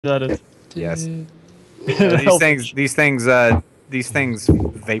Got it. Yes. Help. These things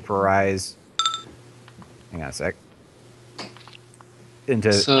vaporize. Hang on a sec.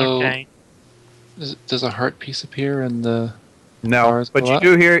 Into So, Okay. does a heart piece appear in the no, bars but go you up?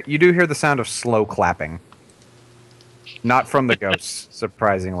 do hear the sound of slow clapping. Not from the ghosts,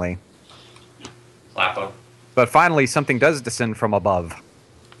 surprisingly. Clap them. But finally, something does descend from above.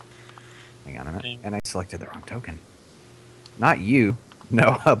 Hang on a minute. Okay. And I selected the wrong token. Not you.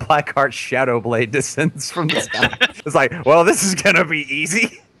 No, a Blackheart Shadow Blade descends from the sky. It's like, well, this is gonna be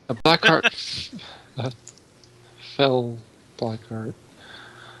easy. A black heart fell black heart.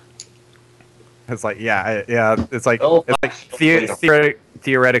 It's like, yeah. It's like, Oh,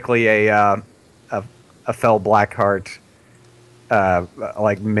 theoretically a fell Blackheart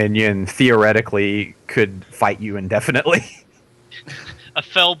like minion theoretically could fight you indefinitely. A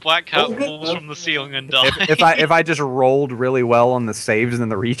fell black cat Oh, good. falls from the ceiling and dies. if I just rolled really well on the saves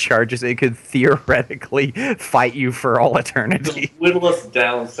and the recharges, it could theoretically fight you for all eternity. Whittle us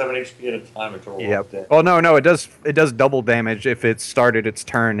down 7 HP at a time until we're all Yep. dead. Well, no, it does double damage if it started its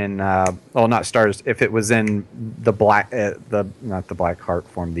turn in well, not stars, if it was in the black not the black heart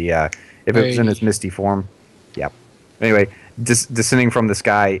form, the if it was in its misty form. Yep. Anyway, descending from the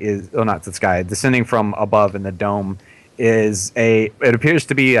sky is not the sky, descending from above in the dome is it appears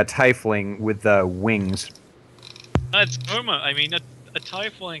to be a tiefling with wings. It's Uma. I mean, a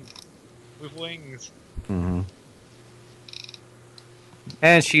tiefling with wings. Mm-hmm.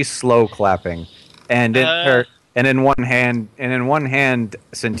 And she's slow clapping, and in one hand,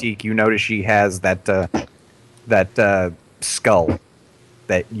 Cintiq, you notice she has that skull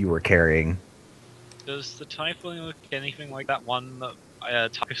that you were carrying. Does the tiefling look anything like that one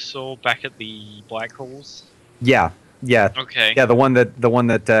that Tucker saw back at the black holes? Yeah. Okay. Yeah, the one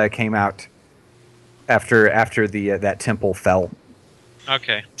that came out after the that temple fell.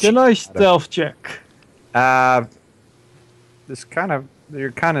 Okay. Can I stealth check?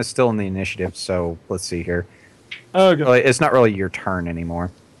 You're kind of still in the initiative, so let's see here. Okay. Well, it's not really your turn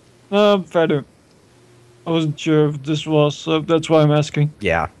anymore. Fair enough. I wasn't sure if this was, so that's why I'm asking.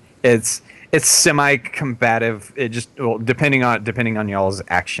 Yeah, it's semi-combative. It just depending on y'all's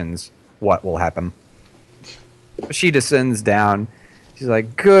actions, what will happen. She descends down. She's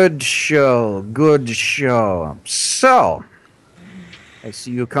like, "Good show, good show. So, I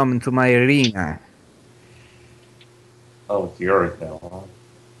see you come into my arena. Oh, it's yours now, huh?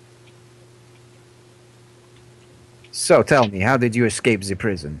 So, tell me, how did you escape the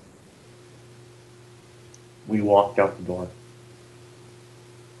prison?" We walked out the door.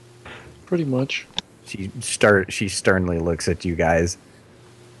 Pretty much. She sternly looks at you guys.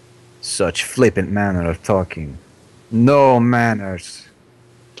 Such flippant manner of talking. No manners.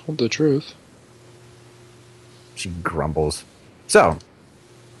 Told the truth. She grumbles. So,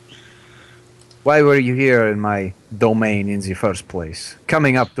 why were you here in my domain in the first place?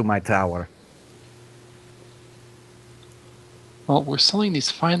 Coming up to my tower? Well, we're selling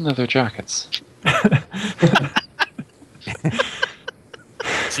these fine leather jackets.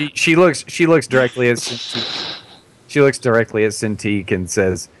 She looks directly at Cintiq. She looks directly at Cintiq and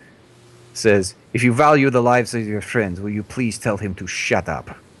says, "If you value the lives of your friends, will you please tell him to shut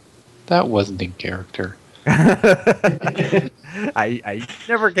up?" That wasn't in character. I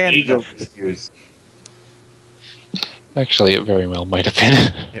never can. Ego excuse. Actually, it very well might have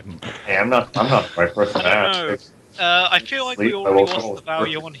been. Hey, I'm not the right person to I don't know. ask. I feel like we Sleep, I already woke up, lost the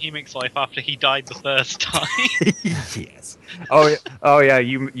value on Hemik's life after he died the first time. Yes. Oh yeah.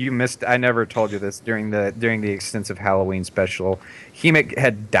 You missed. I never told you this during the extensive Halloween special. Hemik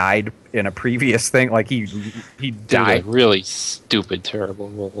had died in a previous thing. Like he Did died. really stupid, terrible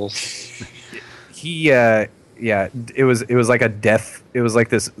roles. He it was like a death. It was like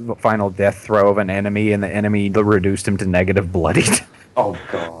this final death throw of an enemy, and the enemy reduced him to negative bloodied. Oh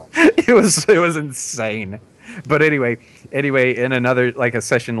god. it was insane. But anyway, in another, like a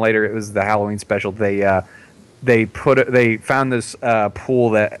session later, it was the Halloween special. They found this pool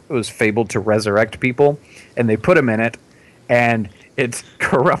that was fabled to resurrect people, and they put him in it, and it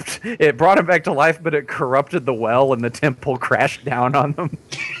brought him back to life, but it corrupted the well, and the temple crashed down on them.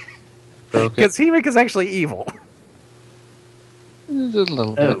 Because Hemik is actually evil. A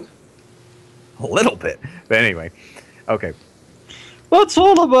little bit. Oh. A little bit. But anyway. Okay. Well, it's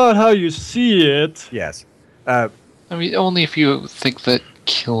all about how you see it. Yes. I mean, only if you think that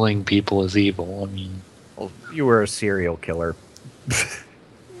killing people is evil. I mean, Well, you were a serial killer.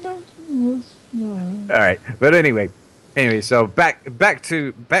 All right. But anyway, so back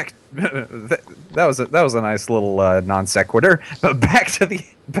to that was a nice little non sequitur. But back to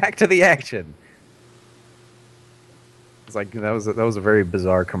the action. It's like that was a very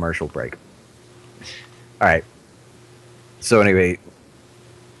bizarre commercial break. All right. So anyway,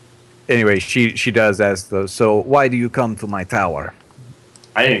 she does ask though. So why do you come to my tower?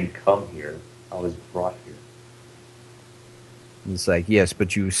 I didn't come here. I was brought here. And it's like, yes,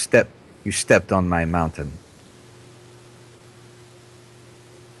 but you stepped on my mountain.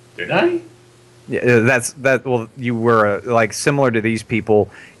 Did I? Yeah, that. Well, you were like similar to these people.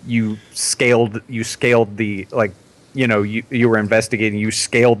 You scaled the like, you were investigating. You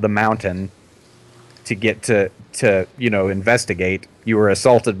scaled the mountain to get to investigate. You were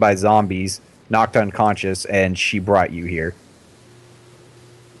assaulted by zombies, knocked unconscious, and she brought you here.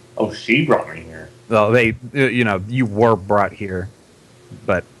 Oh, she brought me here. Well, you were brought here,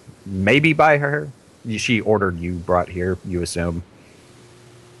 but maybe by her. She ordered you brought here. You assume.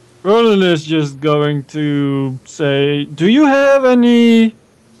 Roland is just going to say, do you have any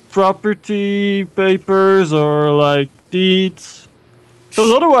property papers or like deeds?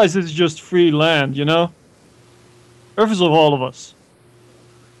 Because otherwise it's just free land, Earth is of all of us.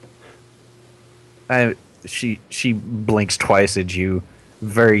 She blinks twice at you,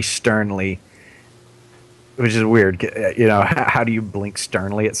 very sternly, which is weird. How do you blink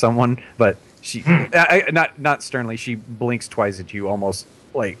sternly at someone? But she, not sternly. She blinks twice at you, almost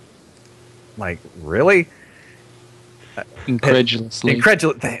like really. Incredulously.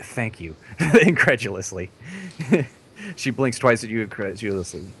 Thank you. Incredulously. She blinks twice at you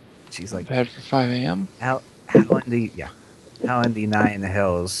incredulously. She's like, Bad for 5 a.m. How in the nine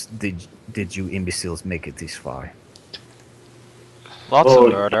hells did you imbeciles make it this far? Lots Oh,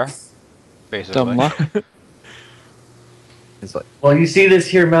 of murder, basically. Dumb luck. It's like, Well, you see this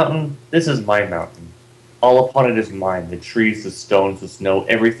here mountain? This is my mountain. All upon it is mine. The trees, the stones, the snow,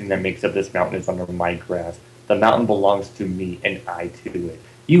 everything that makes up this mountain is under my grasp. The mountain belongs to me, and I to it.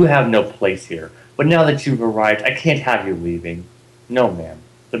 You have no place here. But now that you've arrived, I can't have you leaving. No, ma'am.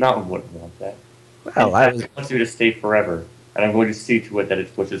 The mountain wouldn't want that. well, In I fact, was it wants you to stay forever, and I'm going to see to it that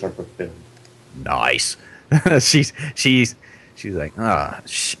its wishes are fulfilled. nice. she's like,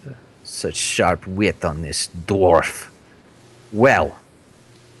 such sharp wit on this dwarf. Well,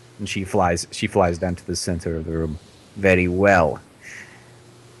 and she flies down to the center of the room. Very well.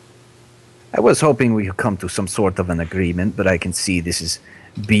 I was hoping we could come to some sort of an agreement, but I can see this is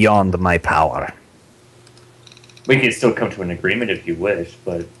beyond my power. We can still come to an agreement if you wish,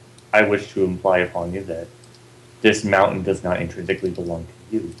 but I wish to imply upon you that this mountain does not intrinsically belong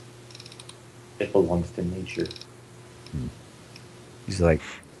to you. It belongs to nature. She's like,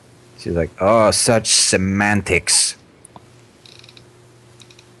 oh, such semantics.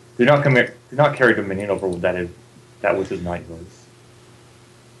 Do not carry dominion over that which is not yours.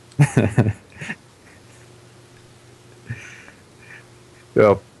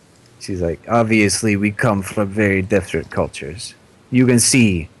 Well, she's like, obviously we come from very different cultures. You can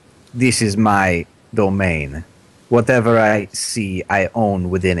see, this is my domain. Whatever I see, I own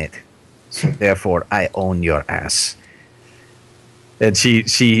within it. So therefore, I own your ass. And she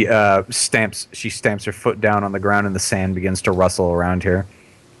stamps her foot down on the ground, and the sand begins to rustle around her.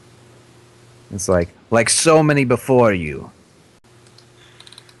 It's like so many before you.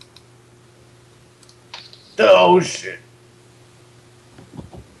 Oh shit!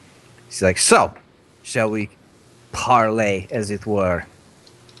 She's like, so, shall we parlay, as it were?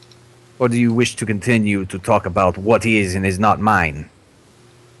 Or do you wish to continue to talk about what is and is not mine?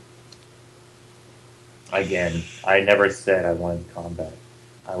 Again, I never said I wanted combat.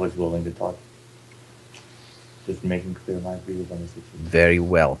 I was willing to talk. Just making clear my views on the situation. Very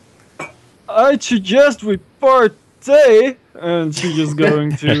well. I'd suggest we partay, and she's just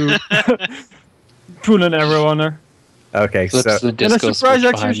going to put an arrow on her. Okay, so Flips the In a disco surprise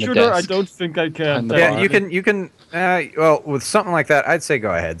switch action behind the shooter, I desk. don't think I can. Behind the yeah, bar. you can. Well, with something like that, I'd say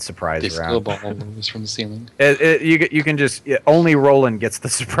go ahead, surprise Disco round. ball moves from the ceiling. You can just only Roland gets the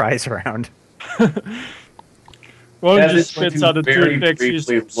surprise round. Well, That just is going spits to out a very toothpick she's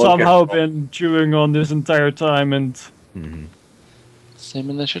briefly look somehow at- been chewing on this entire time, and Mm-hmm. Same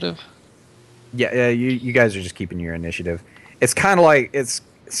initiative. Yeah, you guys are just keeping your initiative. It's kind of like it's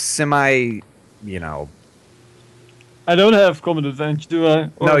semi, I don't have combat advantage, do I?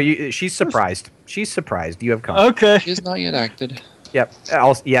 No, Or- she's surprised. She's surprised. You have confidence. Okay. She has not yet acted. Yep.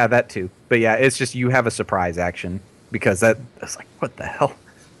 Yeah, that too. But yeah, it's just you have a surprise action because that's like, what the hell?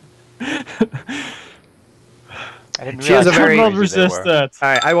 I didn't She has realize a how very- I crazy cannot they resist were. that. All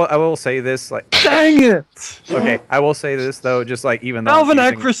right, I will say this like Dang it! okay, I will say this though, just like even though I'm Alvin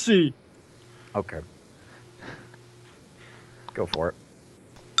using- accuracy! Okay. Go for it.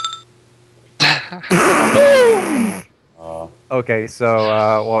 Okay,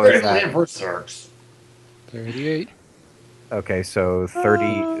 so what was that? Berserks. 38. Okay, so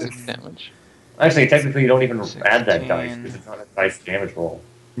 30. 6 damage. Actually, technically, you don't even add that dice 16. because it's not a dice damage roll.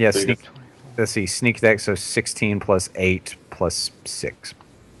 Yeah, So you sneak. just- Let's see, sneak deck. So 16 plus 8 plus 6.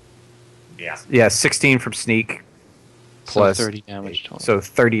 Yeah. Yeah, 16 from sneak. Plus so 30 damage total. So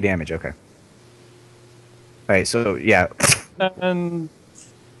 30 damage. Okay. All right. So yeah. And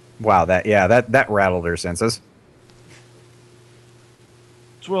Wow. That rattled her senses.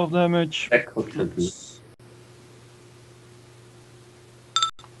 12 damage. That cooked her goose.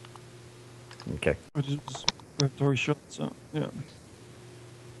 Okay. Which is respiratory shot, so yeah.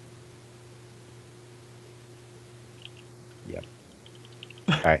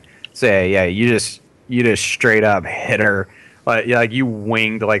 All right. So yeah, you just straight up hit her, like you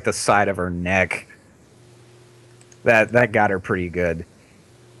winged like the side of her neck. That got her pretty good.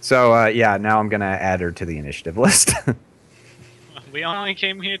 So yeah, now I'm gonna add her to the initiative list. We only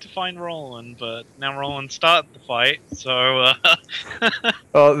came here to find Roland, but now Roland started the fight, so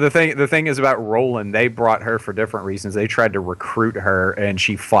Well, the thing is about Roland, they brought her for different reasons. They tried to recruit her, and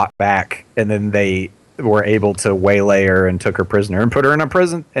she fought back, and then they were able to waylay her and took her prisoner and put her in a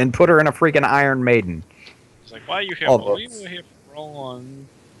prison and put her in a freaking Iron Maiden. it's like, why are you here? Oh, Well, we were here for Roland.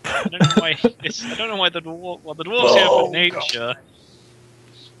 I don't know why. I don't know why the dwarves here Oh, for nature.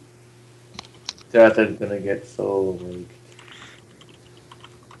 Death is gonna get so like.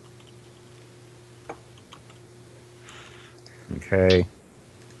 Okay.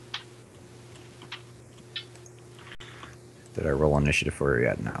 Did I roll initiative for her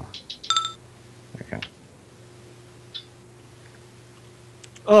yet? No. Okay.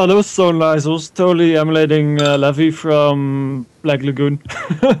 Oh, that was so nice. I was totally emulating Levy from Black Lagoon.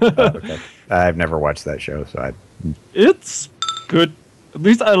 Okay. I've never watched that show, so I. It's good. At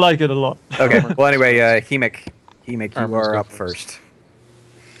least I like it a lot. Okay. Well, anyway, Hemic, you Armor's are go up first.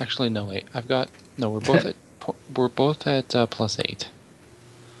 Actually, no, wait. We're both at +8.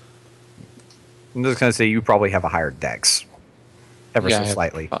 I'm just gonna say you probably have a higher dex, ever Yeah, I so have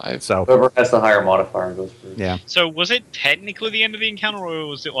slightly. 5. So Whoever has the higher modifier goes first. yeah. So was it technically the end of the encounter, or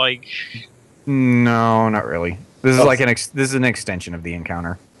was it like? No, not really. This is Oh. like this is an extension of the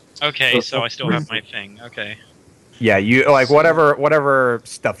encounter. Okay, so I still have my thing. Okay. Yeah, you like whatever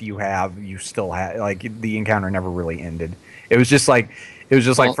stuff you have, you still have. Like the encounter never really ended. It was just like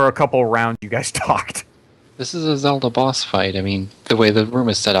Well- for a couple rounds you guys talked. This is a Zelda boss fight. I mean, the way the room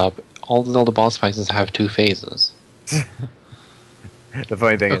is set up, all the Zelda boss fights have 2 phases. The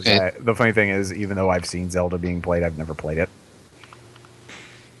funny thing Okay. is, even though I've seen Zelda being played, I've never played it.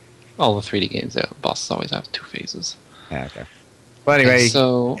 All the 3D games, the bosses always have 2 phases. Yeah, okay. But anyway, Okay,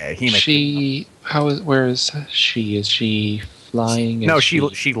 so yeah, he makes where is she? Is she flying? Is no,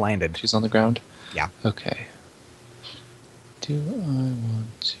 she landed. She's on the ground? Yeah. Okay. Do I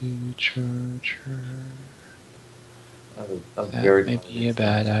want to charge her? I'm That very may be a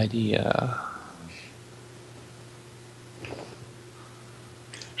bad idea.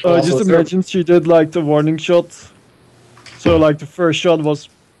 Also, Just is there- imagine she did like the warning shot. So like the first shot was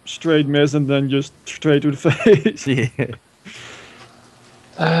straight miss and then just straight to the face. Yeah.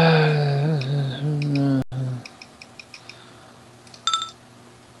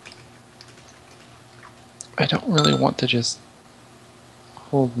 I don't really want to just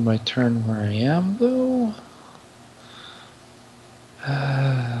hold my turn where I am, though.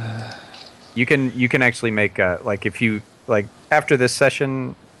 You can actually make like if you like after this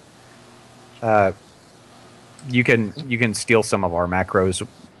session, you can steal some of our macros.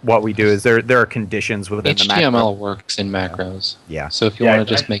 What we do is there are conditions within the macro. HTML works in macros. Yeah. So if you Yeah, want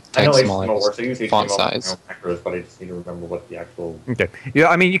to just make I know text HTML smaller, works. I use font HTML size. macros, but I just need to remember what the actual. Okay. Yeah,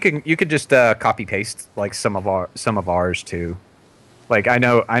 I mean you could just copy paste like some of ours too. Like I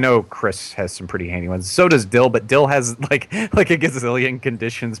know Chris has some pretty handy ones. So does Dill, but Dill has like a gazillion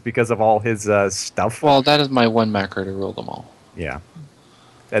conditions because of all his stuff. Well, that is my one macro to rule them all. Yeah.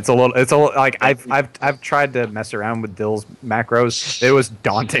 It's a little like I've tried to mess around with Dill's macros. It was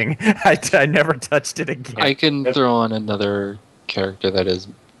daunting. I never touched it again. I can throw on another character that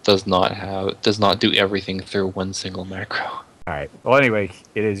does not do everything through one single macro. All right. Well, anyway,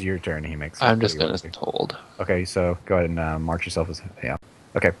 it is your turn. He makes. I'm just gonna hold. Okay, so go ahead and mark yourself as yeah.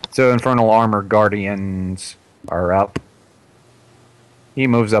 Okay, so Infernal Armor Guardians are up. He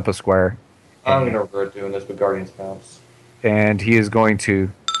moves up a square. I'm gonna revert doing this with Guardians Pounce. And he is going to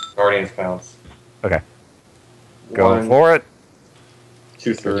Guardians Pounce. okay go 1, for it.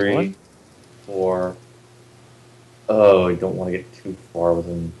 2, 3, 31? 4. Oh, I don't want to get too far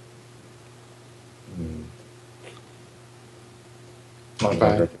within. Come on, Five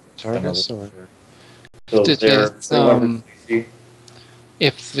Guardians. targets, or So It's- they're it's, 360.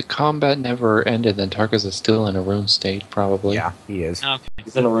 If the combat never ended, then Tarkus is still in a rune state, probably. Yeah, he is. Okay.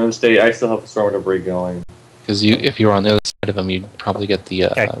 He's in a room state. I still have Storm Debris going. Because if you were on the other side of him, you'd probably get the.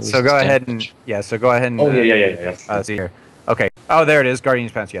 Okay, so go ahead and so go ahead and. Oh yeah. Let's see here. Okay. Oh, there it is.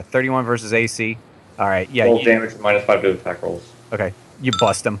 Guardian's Pounce. Yeah, 31 versus AC. All right. Yeah. Roll damage -5 to attack rolls. Okay. You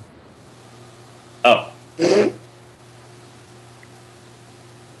bust him. Oh.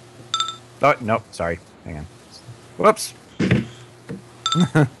 Oh no, sorry. Hang on. Whoops.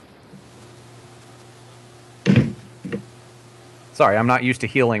 Sorry, I'm not used to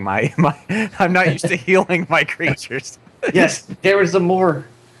healing my I'm not used to healing my creatures. Yes, there is some more.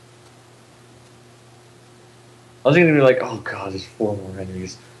 I was gonna be like, oh god, there's 4 more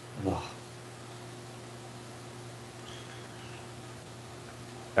enemies. Ugh.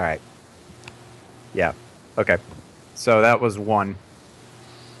 All right. Yeah. Okay. So that was one.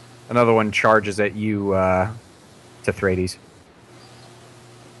 Another one charges at you, Tithrades.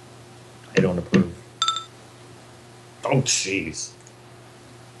 I don't approve. Oh jeez.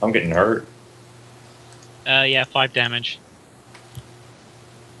 I'm getting hurt. Yeah, 5 damage.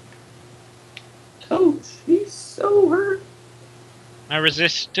 Oh, he's so hurt. My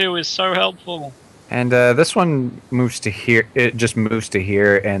resist 2 is so helpful. And this one moves to here. It just moves to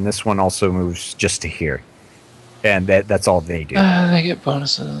here, and this one also moves just to here. And that's all they do. They get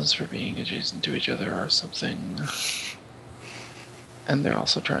bonuses for being adjacent to each other or something. And they're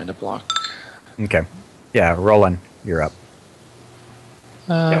also trying to block. Okay. Yeah, Roland, you're up.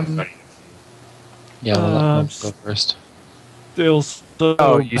 Yeah, we'll let Mo go first. Still so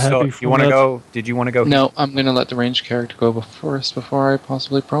Oh, you happy you from want to that. go? Did you want to go? No, I'm gonna let the ranged character go first before I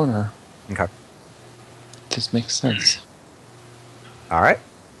possibly prone her. Okay. This makes sense. All right.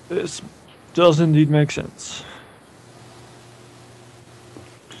 This does indeed make sense.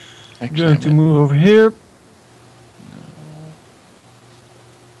 I'm Actually, going to move over here.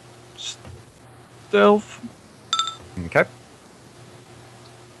 Stealth. Okay.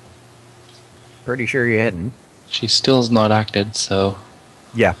 Pretty sure you're hidden. she still is not acted, so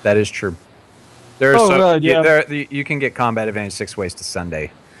Yeah, that is true. There's Oh, right, yeah. you can get combat advantage 6 ways to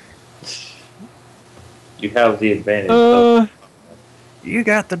Sunday. You have the advantage. You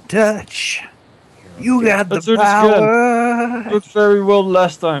got the touch. You got the Let's do this again. power. Worked very well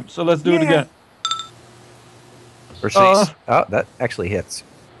last time, so let's do it Yeah. again. For 6. Oh, that actually hits.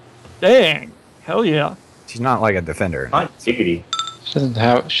 Dang. Hell yeah. She's not like a defender. Hot diggity. she doesn't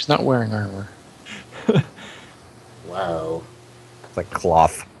have. She's not wearing armor. Wow. It's like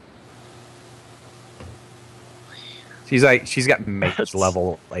cloth. She's got mage That's-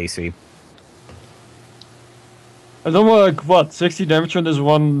 level AC. I don't want, like, what, 60 damage on this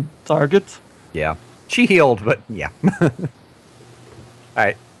one target? Yeah. She healed, but yeah.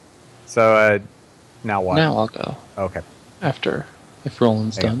 Alright. So now what? Now I'll go Okay. after if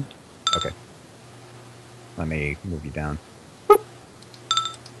Roland's Hang on. done. Okay. Let me move you down.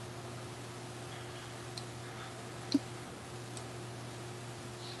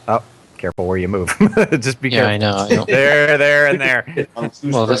 Oh, careful where you move. Just be Yeah, careful. I know. I don't. There, and there.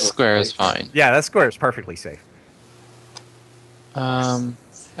 Well, this square is fine. Yeah, that square is perfectly safe.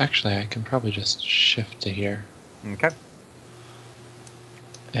 Actually, I can probably just shift to here Okay.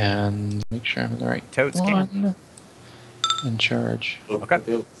 and make sure I'm in the right Totes can. one and charge.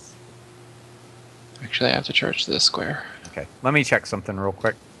 Okay. Actually, I have to charge this square. Okay. Let me check something real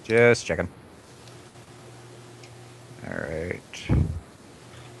quick. Just checking. Alright.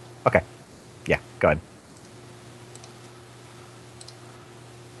 Okay. Yeah, go ahead.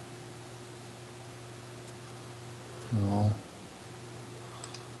 Oh.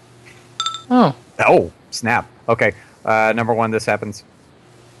 Oh. Oh, snap. Okay. Number 1, this happens.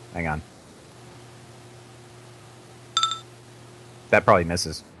 Hang on. That probably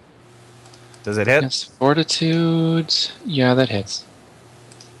misses. Does it hit? Yes, fortitude. Yeah, that hits.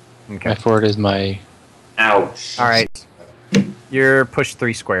 Okay. My fort is my. Ouch. Alright. You're pushed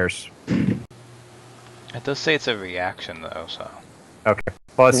 3 squares. It does say it's a reaction though, so. Okay.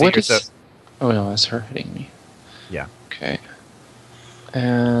 Well, let's see. What Here's is? Oh no, that's her hitting me. Yeah. Okay.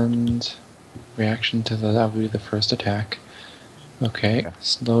 And reaction to that would be the first attack. Okay. Okay.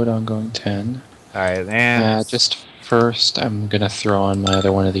 Slowed ongoing 10. Alright, and... Just first, I'm gonna throw on my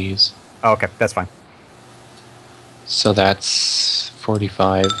other one of these. Oh, okay, that's fine. So that's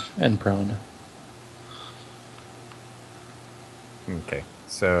 45 and prone. Okay.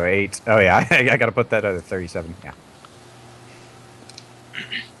 So 8. Oh, yeah, I gotta put that at 37. Yeah.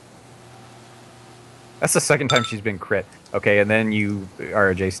 That's the second time she's been crit. Okay, and then you are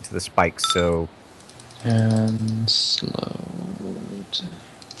adjacent to the spikes, so... And slowed.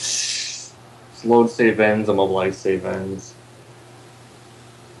 Slowed save ends, immobilized save ends.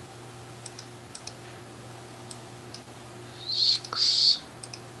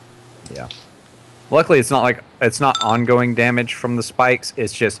 Yeah. Luckily, it's not ongoing damage from the spikes.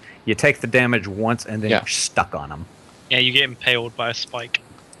 It's just you take the damage once and then Yeah. you're stuck on them. Yeah, you get impaled by a spike.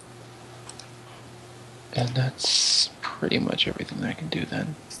 And that's pretty much everything that I can do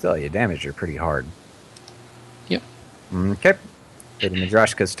then. Still, you damage her pretty hard. Yep. Okay. Lady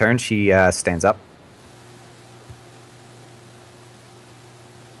Matryoshka's turn. She stands up.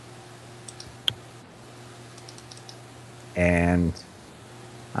 And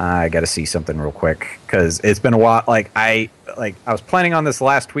I got to see something real quick because it's been a while. I was planning on this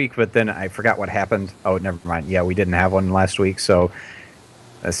last week, but then I forgot what happened. Oh, never mind. Yeah, we didn't have one last week, so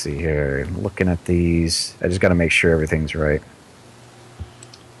let's see here. Looking at these, I just got to make sure everything's right.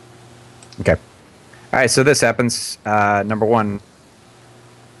 Okay. All right, so this happens. Number one,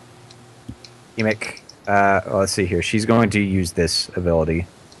 Emic. Well, let's see here. She's going to use this ability.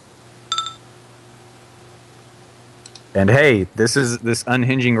 And hey, this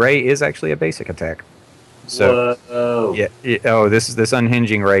unhinging ray is actually a basic attack. So Whoa. yeah, this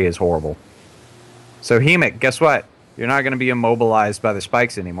unhinging ray is horrible. So Hemic, guess what? You're not going to be immobilized by the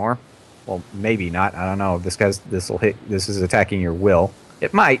spikes anymore. Well, maybe not. I don't know. This is attacking your will.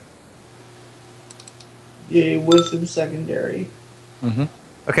 It might. Yay, wisdom secondary. Mm-hmm.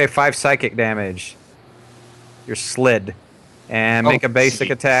 Okay, 5 psychic damage. You're slid, and make a basic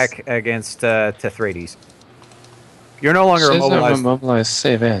attack against Tethrides. You're no longer immobilized. Immobilized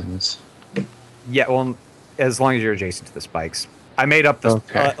save ends. Yeah, well, as long as you're adjacent to the spikes. I made up the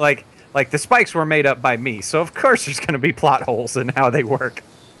Okay. like the spikes were made up by me, so of course there's going to be plot holes in how they work.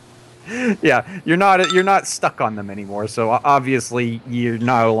 Yeah, you're not stuck on them anymore, so obviously you're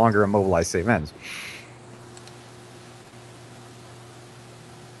no longer immobilized save ends.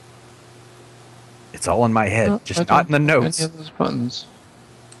 It's all in my head, No, just I not in the don't have notes. Any of those buttons.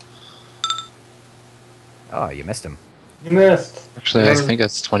 Oh, you missed him. You missed. Actually, I think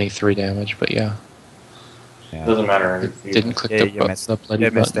it's 23 damage, but yeah. Yeah. Doesn't matter. It didn't click Yeah, the, you missed, the bloody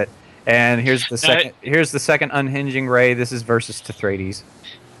you missed button. it. And here's the No, second. Here's the second unhinging ray. This is versus Tethrides,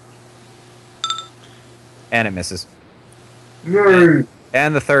 and it misses. Yay.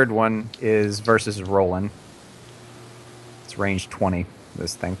 And the third one is versus Roland. It's range 20.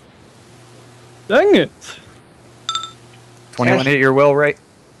 This thing. Dang it! 21 hit your will, right?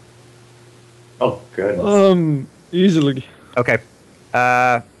 Oh, goodness. Easily. Okay.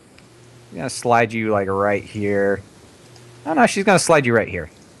 I'm gonna slide you like right here. Oh no, she's gonna slide you right here.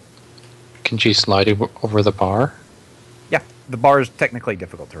 Can she slide over the bar? Yeah, the bar is technically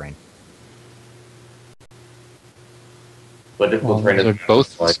difficult terrain. But difficult Well, terrain they're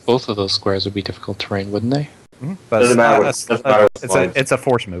doesn't both of those squares would be difficult terrain, wouldn't they? But Doesn't matter what- doesn't matter what slides. it's a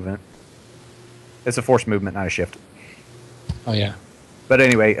force movement. It's a force movement, not a shift. Oh yeah. But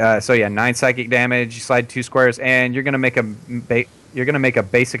anyway, so yeah, 9 psychic damage. You slide 2 squares, and you're gonna make a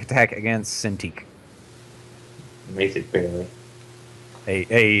basic attack against Cintiq. Basic barely.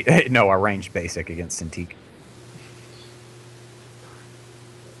 A ranged basic against Cintiq.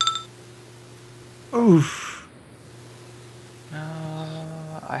 Oof.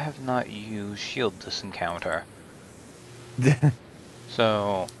 I have not used shield this encounter,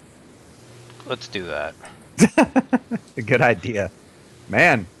 so let's do that. A good idea,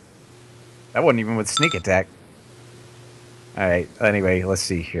 man. That wasn't even with sneak attack. All right. Anyway, let's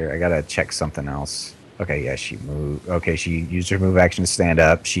see here. I gotta check something else. Okay, yeah, she moved. Okay, she used her move action to stand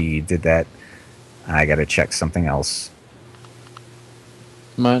up. She did that. I gotta check something else.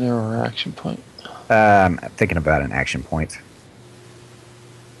 Minor or action point. I'm thinking about an action point.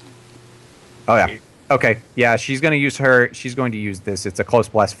 Oh yeah. Okay. Yeah, she's going to use this. It's a close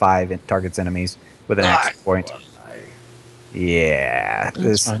blast 5. It targets enemies with an action point. Yeah.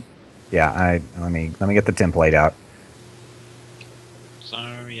 That's fine. Yeah, let me get the template out. So,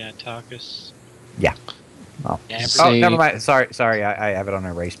 yeah, Tarkus. Yeah. Oh. Yeah, Is Oh, this never a- mind. Sorry. I have it on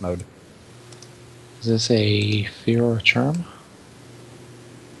erase mode. Is this a fear or charm?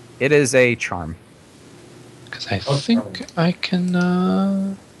 It is a charm. Because I Oh, think charm. I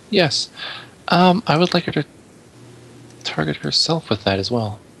can. Yes. I would like her to target herself with that as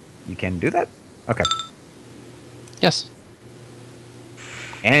well. You can do that? Okay. Yes.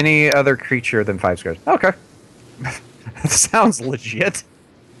 Any other creature than 5 squares. Okay. Sounds legit.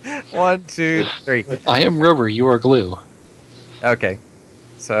 1, 2, 3. I am rubber. You are glue. Okay.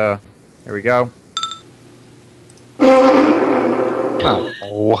 So, here we go.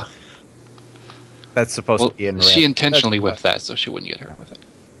 Oh. That's supposed Well, to be in red. she intentionally That's- whipped that, so she wouldn't get hurt with it.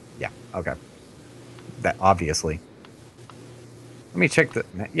 Yeah, okay. That obviously. Let me check the.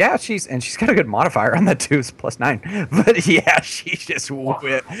 Yeah, she's got a good modifier on that too. It's +9. But yeah, she just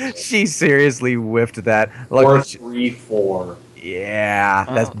whipped. She seriously whiffed that. 4, Look, 3, 4. Yeah,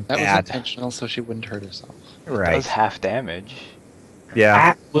 that's Oh, That was bad. intentional, so she wouldn't hurt herself. It Right. does half damage. Yeah.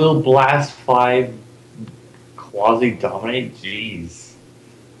 At will blast 5 quasi dominate. Jeez.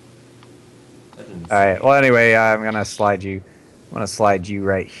 That's insane. All right. Well, anyway, I'm gonna slide you. I'm gonna slide you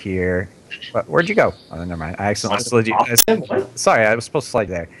right here. Where'd you go? Oh, never mind. I accidentally slid you. What? Sorry, I was supposed to slide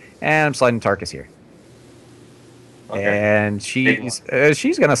you there. And I'm sliding Tarkus here. Okay. And she's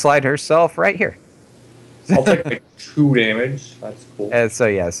gonna slide herself right here. I'll take like 2 damage. That's cool. And so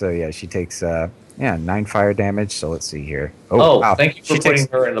yeah, she takes 9 fire damage. So let's see here. Oh, wow. thank you for She putting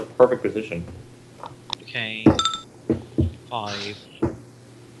takes, her in the perfect position. Okay. 5.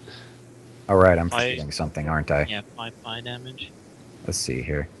 all right, I'm I- forgetting something, aren't I? Yeah, 5 fire damage. Let's see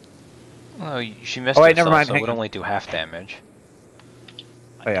here. Oh, she missed Oh, wait, herself, never mind, so it hang would on. only do half damage.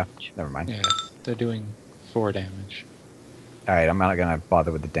 Oh yeah, never mind. Yeah, they're doing 4 damage. All right, I'm not gonna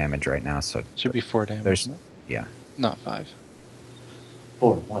bother with the damage right now. So Should be 4 damage. There's- no? yeah. Not 5.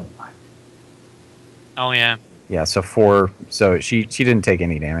 4, 1, 5. Oh yeah. yeah, so 4. So she didn't take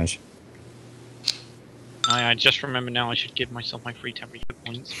any damage. I just remember now I should give myself my free temporary hit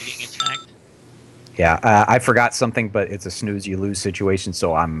points for getting attacked. Yeah, I forgot something, but it's a snooze you lose situation,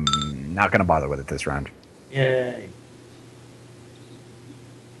 so I'm not gonna bother with it this round Yay.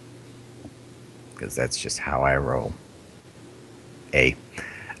 because that's just how I roll.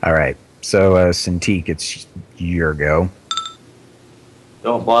 All right. So Cintiq, it's your go.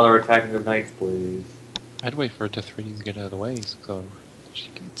 Don't bother attacking the knights, please. I'd wait for Deathrays to get out of the way, so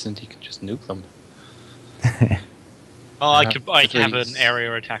Cinti could just nuke them. Well, I could have Threes. an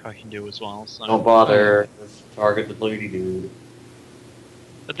area attack I can do as well. So. Don't bother. Just target the lady dude.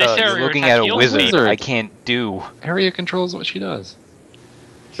 But this You're area looking attack at a heals wizard. me. I can't do. Area control is what she does.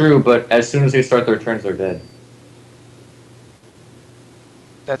 True, but as soon as they start their turns, they're dead.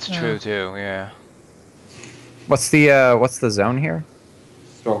 That's Yeah. true too. Yeah. What's the zone here?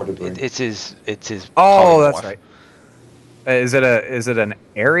 Storm of debris. It's his. Oh, that's polymorph. right. Is it an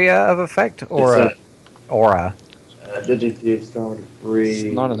area of effect or It's a aura? Storm of debris.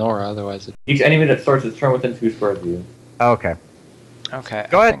 It's not an aura, otherwise it. Each enemy that starts its turn within 2 squares of you. Okay. Okay.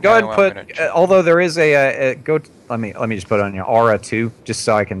 Go I ahead. think Go I ahead. know And what I'm put. gonna do. Although there is a go. Let me just put it on your aura too, just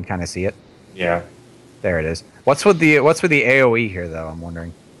so I can kind of see it. Yeah. There it is. What's with the AOE here though? I'm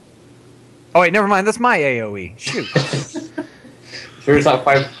wondering. Oh wait, never mind. That's my AOE. Shoot. Sure it's not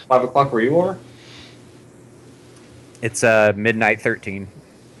 5 o'clock where you are? It's midnight 13.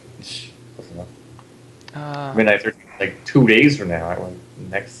 Close enough. Uh, Like 2 days from now.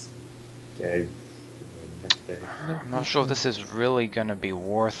 Next day. Next day. I'm not sure if this is really gonna be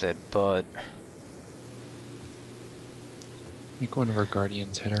worth it, but I think one of our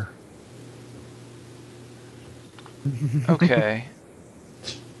guardians hit her. okay.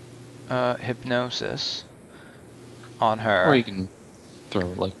 Hypnosis on her. Or you can throw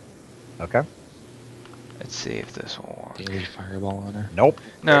like Okay. Let's see if this will work. daily fireball on her. Nope.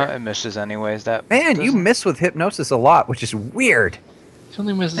 No, it misses anyways. That Man, you doesn't- miss with hypnosis a lot, which is weird. She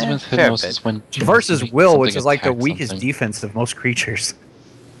only misses Eh, with fair hypnosis bit. when Versus something Will, which is like the attacks weakest something. defense of most creatures.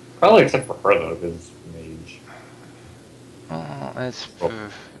 Probably except for her though, because mage.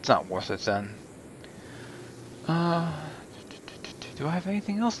 It's not worth it then. Do I have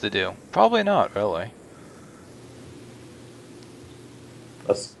anything else to do? Probably not, really.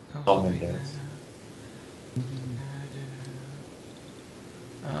 Let's song and dance.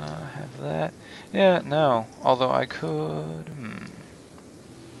 Have that. Yeah, no. Although I could.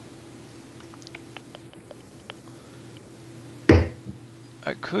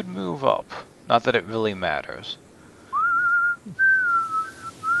 I could move up. Not that it really matters.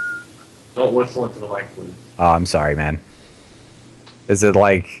 Don't whistle into the mic, please. Oh, I'm sorry, man. Is it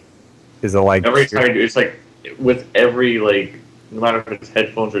like? Every time you do, it's like with every like, no matter if it's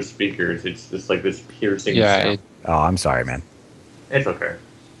headphones or speakers, it's just like this piercing Yeah, sound. it, Oh, I'm sorry, man. It's okay.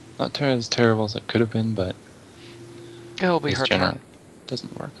 not as terrible as it could have been, but It'll be it's her general. turn.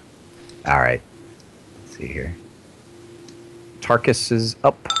 Doesn't work. All right. Let's see here. Tarkus is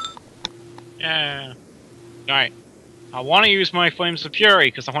up. Yeah. Alright. I want to use my Flames of Fury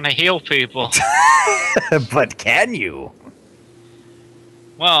because I want to heal people. But can you?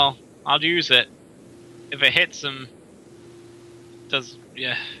 Well, I'll use it. If it hits them, does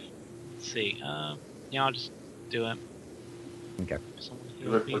yeah. Let's see. Yeah, I'll just do it. Okay. Someone You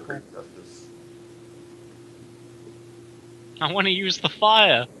heal look people. for justice. I want to use the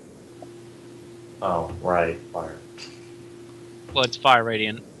fire. Oh, right, fire. Well, it's fire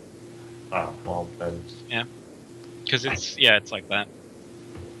radiant Oh, well then. because it's like that.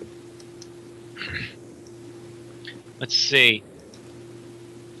 Let's see.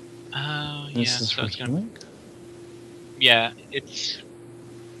 Yeah, This is so for it's gonna. healing? yeah, it's.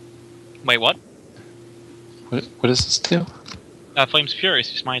 Wait, what? What does this do? Flames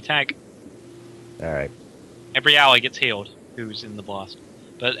Furious is my attack. All right. Every ally gets healed. Who's in the blast?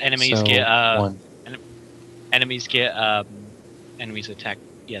 But enemies So, get one. enemies get enemies attack.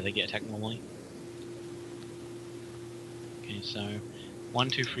 Yeah, they get attacked normally. Okay, so 1,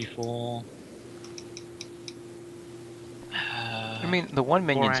 2, 3, 4. I mean, the one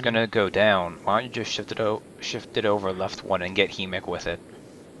minion's Four gonna go down. Why don't you just shift it over left one and get Hemic with it?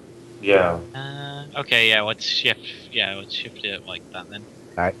 Yeah. Okay, yeah. Let's shift. Yeah, let's shift it like that then.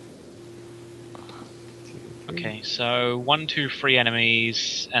 All right. Okay, so 1, 2, 3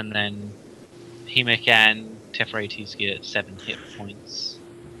 enemies, and then Hemic and Tephrates get 7 hit points.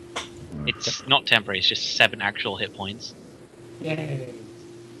 It's not temporary; it's just 7 actual hit points. Yay.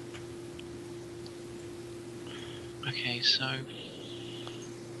 Okay, so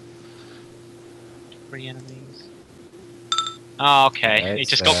 3 enemies. Oh, okay. Alright, It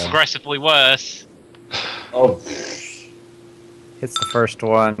just so- got progressively worse. Oh. Hits the first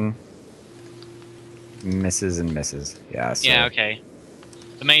one. Misses and misses. Yeah. So Yeah, okay.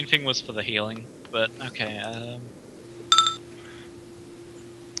 The main thing was for the healing, but okay.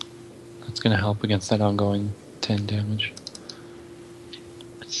 That's gonna help against that ongoing 10 damage.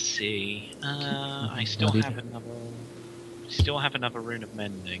 Let's see. I still Bloodied. have another. Still have another rune of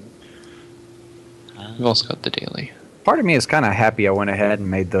mending. We've also got the daily. Part of me is kind of happy I went ahead and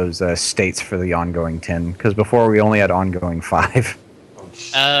made those states for the ongoing 10, because before we only had ongoing 5.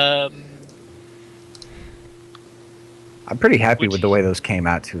 I'm pretty happy with the way those came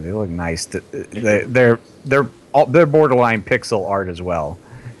out too. They look nice. They're borderline pixel art as well.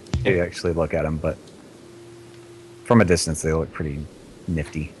 If you actually look at them, but from a distance they look pretty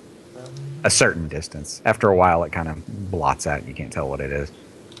nifty. A certain distance. After a while, it kind of blots out. And you can't tell what it is.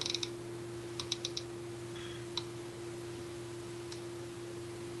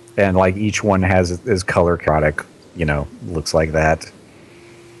 And like each one has is color codic, looks like that.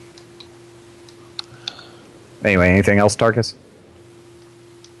 Anyway, anything else, Tarkus?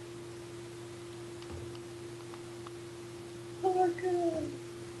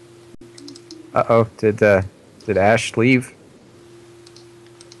 Uh-oh, did Ash leave?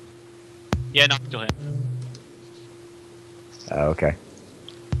 Yeah, no, still here. Oh, okay.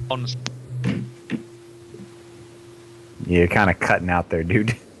 On. You're kind of cutting out there,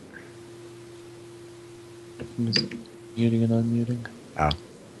 dude. Muting and unmuting. Oh.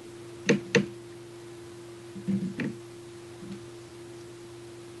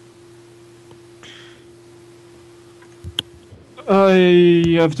 I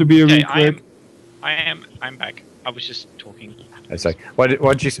have to be a Okay, bit quick. I'm back. I was just talking. It's like,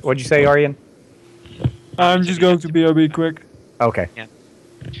 what'd you say, Aryan? I'm just going to be a bit quick. Okay.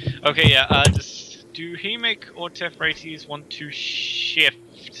 Okay, yeah. Do Hemic or Tephrates want to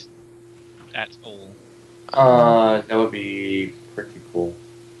shift at all? That would be pretty cool.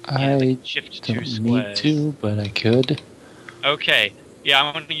 I Shift 2 don't squares. need to, but I could. Okay. Yeah,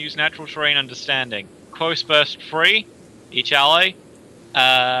 I'm going to use Natural Terrain Understanding. Close Burst free. Each ally.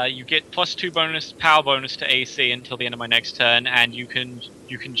 You get +2 power bonus to AC until the end of my next turn, and you can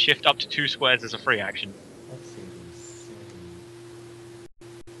shift up to 2 squares as a free action. That seems insane.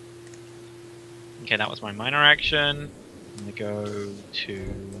 Okay, that was my minor action. I'm gonna go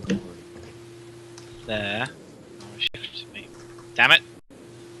to there. I'll shift me. Damn it!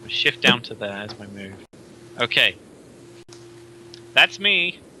 I'll shift down to there as my move. Okay. That's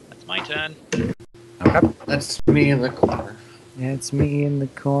me. That's my turn. Okay. That's me in the corner. It's me in the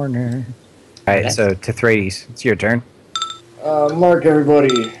corner. Alright, so Tephrates, it's your turn. Mark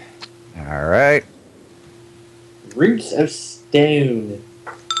everybody. Alright. Roots of Stone.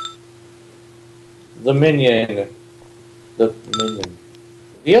 The minion. The minion.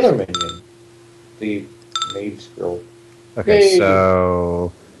 The other minion. The mage girl. Okay, Yay.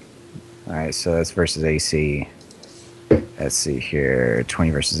 so... Alright, so that's versus AC. Let's see here.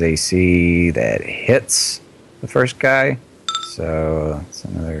 20 versus AC. That hits the first guy. So that's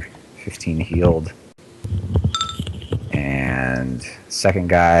another 15 healed. And second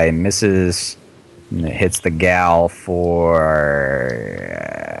guy misses. And it hits the gal for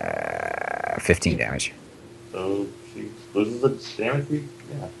 15 damage. So she loses the damage.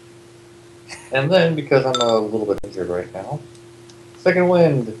 Yeah. And then, because I'm a little bit injured right now, second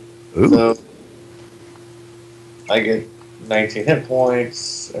wind. Ooh. So I get 19 hit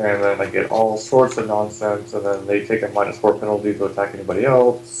points, and then I get all sorts of nonsense, and then they take a -4 penalty to attack anybody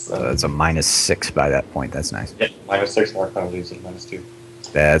else. So that's a -6 by that point. That's nice. Yeah, -6 more penalties and -2.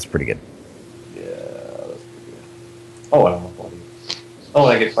 That's pretty good. Yeah, that's pretty good. Oh, I don't know what. Oh,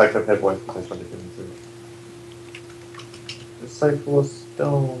 and I get 5 hit points because I started doing too. site full of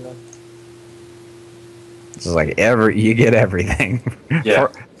stone. It's like you get everything. Yeah.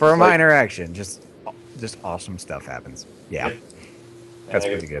 for a It's like- minor action, just awesome stuff happens. Yeah, Yeah. that's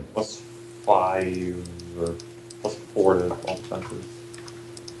And I pretty get good. +5 or +4 to all defenses.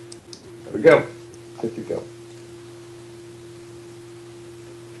 There we go. Good to go.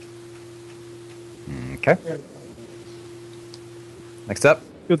 Okay. Next up.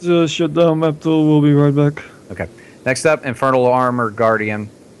 Get the shutdown map tool. We'll be right back. Okay. Next up, Infernal Armor Guardian.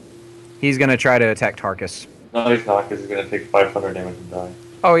 He's gonna try to attack Tarkus. No, he's not, because he's going to take 500 damage and die.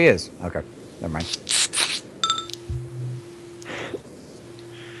 Oh, he is. Okay. Never mind.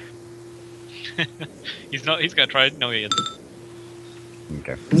 He's not. He's gonna try. No, he isn't.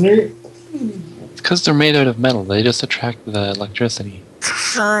 Okay. It's because they're made out of metal. They just attract the electricity.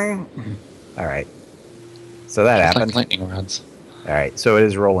 All right. So that Just happened. like lightning rods. All right. So it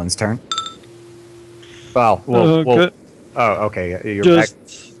is Roland's turn. Well, Okay. oh, okay. You're Just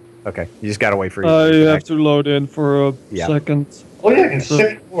back. Okay. You just gotta wait for I you. have to load in for a Yeah. second. Oh, yeah, I can So-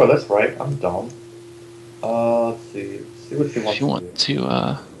 shift more. That's right. I'm dumb. Let's see. See what she wants If you to want do.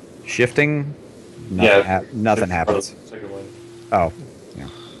 to, Shifting. Nothing, Yeah. nothing Shift for the happens. second one. Oh.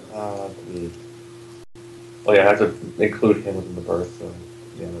 Oh, yeah, I have to include him within the birth, so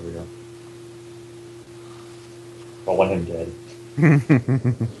yeah, there we go. I want him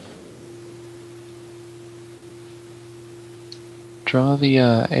dead. draw the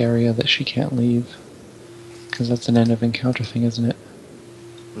area that she can't leave. Because that's an end of encounter thing, isn't it?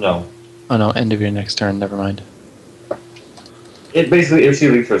 No. Oh no, end of your next turn, never mind. It basically, if she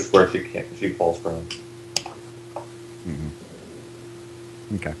leaves her square, she falls prone.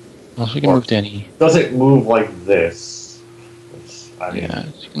 Okay. Well, she can Or- move to any. Doesn't move like this. Which, I mean, Yeah,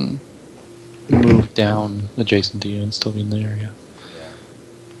 she can move down adjacent to you and still be in the area. yeah.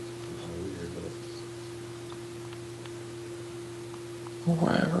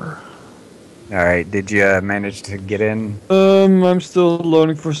 Wherever. All right. Did you manage to get in? I'm still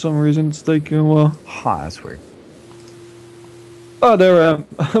loading for some reason. It's taking a while. Huh, that's weird. Oh, there I am.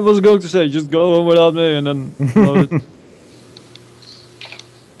 I was going to say, just go on without me and then load it.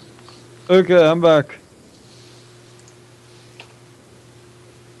 Okay, I'm back.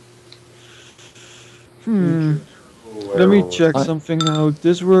 Let me check What? something out.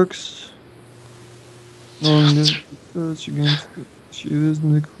 This works. Long this against she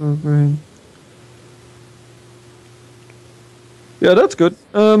isn't the club brain. Yeah, that's good.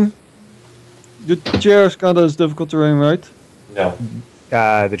 The chairs kinda is difficult terrain, right? No.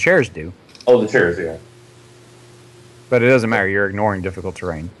 The chairs do, Oh, the chairs, yeah. but it doesn't matter. You're ignoring difficult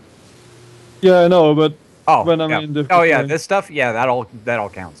terrain. Yeah, I know, but Oh, When I'm yeah. in difficult Oh yeah, terrain. this stuff. Yeah, that all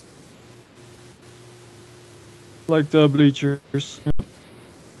counts. like the bleachers.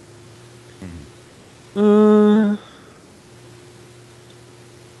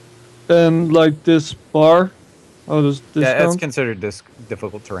 And like this bar. Oh, does this Yeah, it's count? considered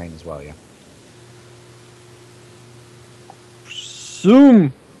difficult terrain as well. Yeah.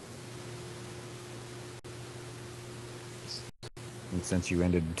 Zoom. And since you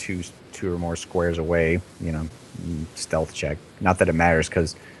ended two or more squares away, stealth check. Not that it matters,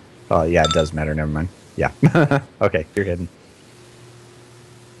 because, yeah, it does matter. Never mind. Yeah. Okay, you're hidden.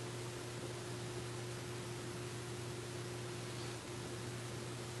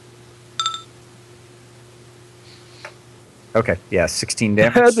 Okay, yeah, 16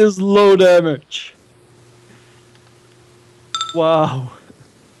 damage. That is low damage. Wow.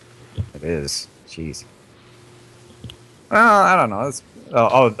 It is. Jeez. Well, I don't know. It's,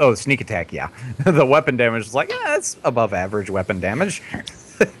 oh, sneak attack. Yeah, the weapon damage is like, yeah, it's above average weapon damage.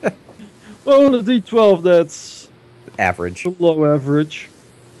 Well, on the D12, that's Average. below average.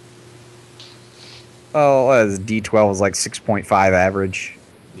 Oh, D12 is like 6.5 average.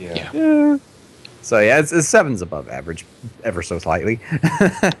 Yeah. Yeah. So yeah, it's 7's above average, ever so slightly.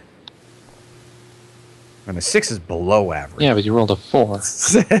 And a 6 is below average. Yeah, but you rolled a 4. All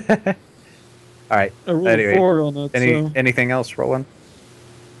right. I rolled Anyway, 4 on it. So. anything else, Roland?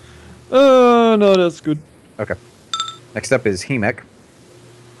 No, that's good. Okay. Next up is Hemek.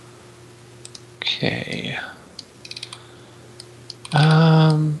 Okay.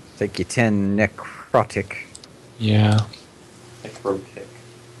 Take you 10 necrotic. Yeah. Necrotic.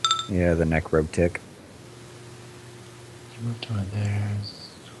 Yeah, the necrotic. You moved on there.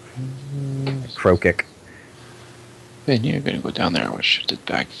 Crokic. Then you're gonna go down there. I was shifted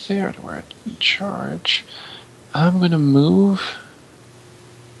back there to where it can charge. I'm gonna move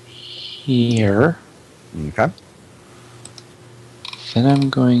here. Okay. Then I'm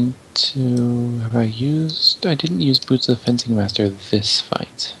going to. Have I used? I didn't use Boots of the Fencing Master this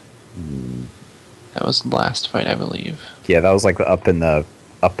fight. That was the last fight, I believe. Yeah, that was like up in the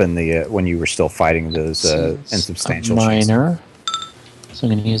when you were still fighting those insubstantial ships. Minor. So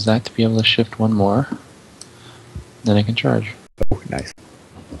I'm going to use that to be able to shift one more. Then I can charge. Oh, nice.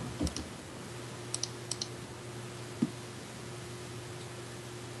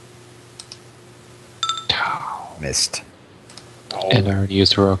 Missed. And I already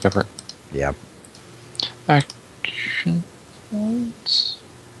used heroic effort. Yep. Action points.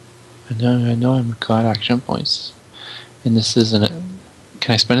 I know I've got action points. And this isn't it.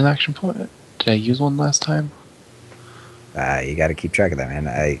 Can I spend an action point? Did I use one last time? You got to keep track of that, man.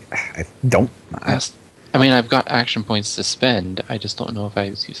 I don't. I mean, I've got action points to spend. I just don't know if I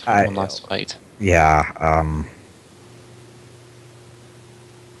used one last fight. Yeah.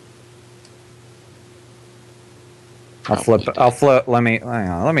 I'll flip. Let me. Hang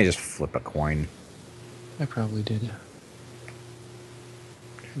on, let me just flip a coin. I probably did.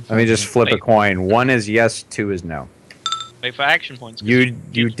 Let me just flip a coin. 1 is yes, 2 is no. Wait for action points.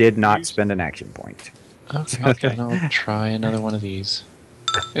 You did not spend an action point. Okay, then I'll try another one of these.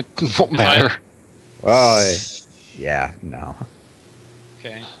 It won't matter. Well, yeah, no.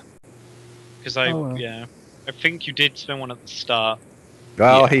 Okay. Because well. yeah, I think you did spend one at the start.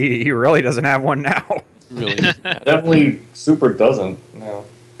 Well, Yeah. he really doesn't have one now. Really doesn't matter. Definitely super doesn't. No.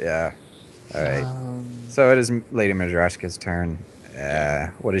 Yeah. All right. So it is Lady Majoraska's turn.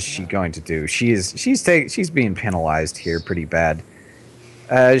 What is she going to do? She's being penalized here pretty bad.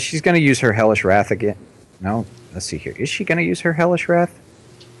 She's going to use her Hellish Wrath again. No, let's see here. Is she going to use her Hellish Wrath?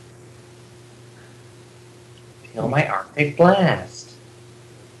 Feel my Arctic Blast.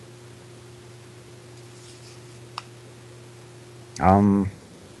 Man,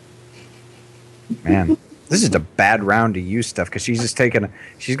 this is a bad round to use stuff because she's just taking.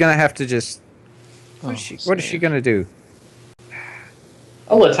 She's going to have to just. What is she going to do?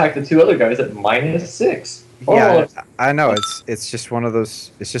 I'll attack the 2 other guys at -6. Yeah, I know. It's just one of those.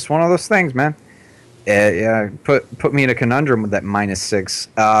 It's just one of those things, man. Yeah, put me in a conundrum with that -6.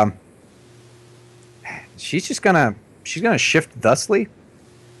 She's gonna shift thusly,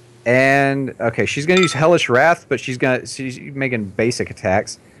 and okay, she's gonna use Hellish Wrath, but she's making basic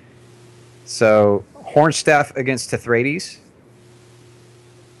attacks. So Hornstaff against Tithrades.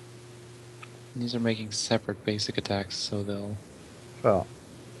 These are making separate basic attacks, so they'll Well,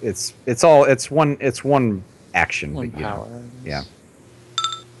 it's one action, one but, you know, power. yeah.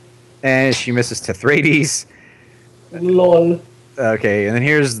 And she misses Tithrades. LOL. Okay, and then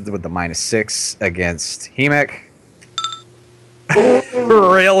here's with the -6 against Hemek.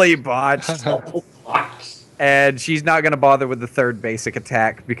 Really botched. Oh, fuck. And she's not going to bother with the 3rd basic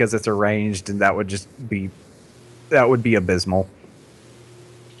attack because it's arranged, and that would be abysmal.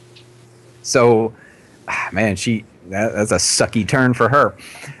 So, man, that's a sucky turn for her.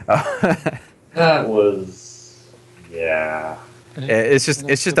 That was... Yeah. It's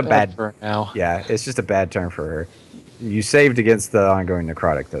just a bad. for now. Yeah, it's just a bad turn for her. You saved against the ongoing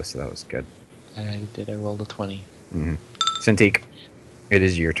necrotic though, so that was good. I did. I rolled a 20. Mm-hmm. Cintiq, it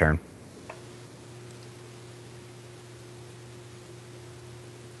is your turn.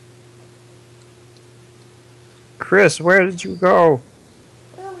 Chris, where did you go?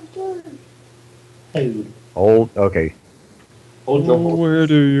 Hey, Hold. Okay. hold your horse. Where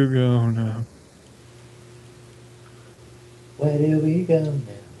do you go now? Where do we go now?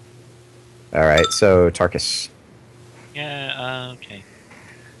 All right. So Tarkus. Yeah. Okay.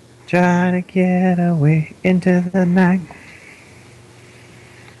 Try to get away into the night.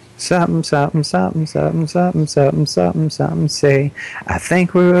 Something, something, something, something, something, something, something, something. Say, I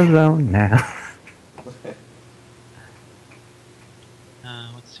think we're alone now.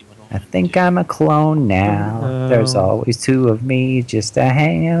 Let's see what I think I'm a clone now. There's always 2 of me just a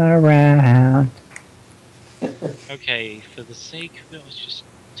hanging around. Okay, for the sake of it, let's just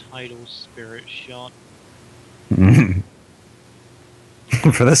title Spirit Shot.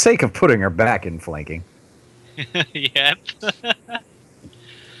 For the sake of putting her back in flanking. Yep.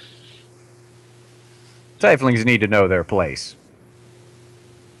 Tieflings need to know their place,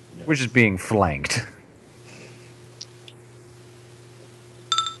 which is being flanked.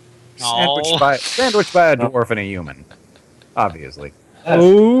 Sandwiched by a dwarf and a human, obviously.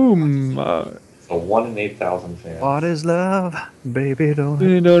 Oh my. It's a 1 in 8,000 chance. What is love, baby?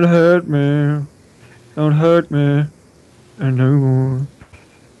 Don't. Don't hurt me. Don't hurt me. And no more.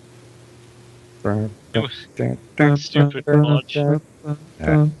 Stupid dodge. So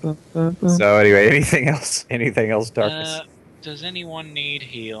anyway, anything else? Anything else, Darkness? Does anyone need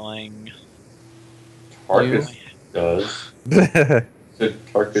healing? Tarkus does. Should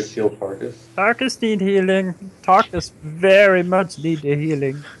Tarkus heal Tarkus? Tarkus need healing. Tarkus very much need the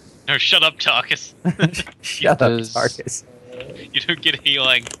healing. No, shut up, Tarkus. Shut up, does- Tarkus. You don't get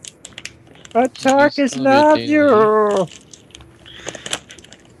healing. But Tarkus loves you.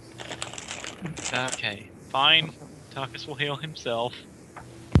 Okay, fine. Tarkus will heal himself.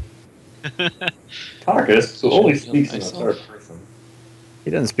 Tarkus, who only Heal speaks in the myself. third person.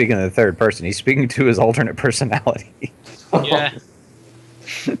 He doesn't speak in the third person. He's speaking to his alternate personality, Yeah.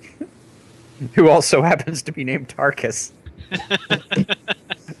 who also happens to be named Tarkus.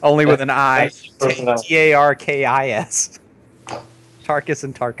 Only with an I. That's his personality. Tarkis. Tarkus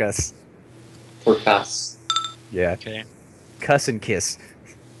and Tarkus. Tarkus. Yeah. Okay. Cuss and kiss.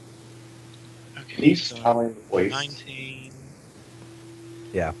 Okay. Each So Italian voice. 19.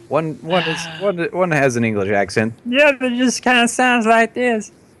 Yeah. One has an English accent. Yeah, but it just kind of sounds like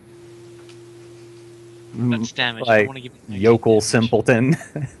this. That's damage. I Like want to give you 19 yokel damage. simpleton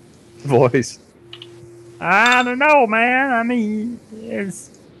voice. I don't know, man. I mean,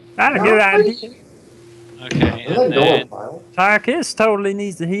 it's not a good idea. Okay, Is and that Golan then Pile? Tarkus totally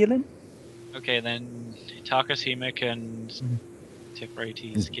needs the healing. okay, then Tarkus, Hemic, and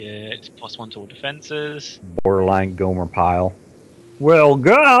Tifrates get +1 to all defenses. Borderline Gomer pile. Well,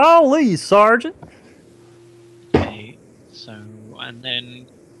 golly, Sergeant. Okay, so and then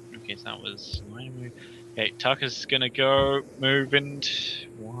okay, so that was 9 move. Okay, Tarkus is gonna go move into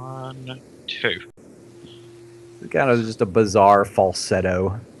 1, 2. It's kind of just a bizarre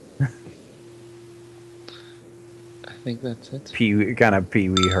falsetto. I think that's it. Kind of Pee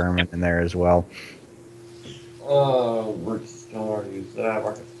Wee Herman in there as well. We're just gonna use that.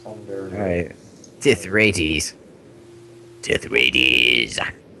 Rocket Thunder. All right. Tithrates. Tithrates.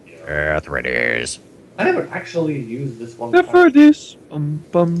 I haven't actually used this one. Tifrates.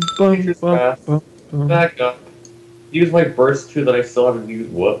 Features fast. Back up. Use my burst 2 that I still haven't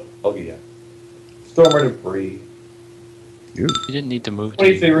used. Whoop. Oh yeah. Stormer Debris. You didn't need to move.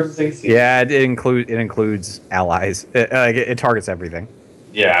 20 To favors AC. Yeah, it includes allies. It targets everything.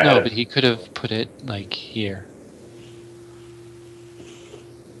 Yeah. I no, had- but he could have put it like here.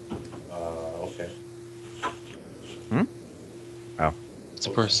 Okay. It's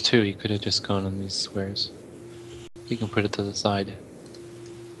burst 2. He could have just gone on these squares. He can put it to the side.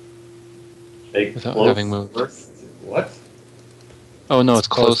 They Without close having moved. burst. What? Oh no, it's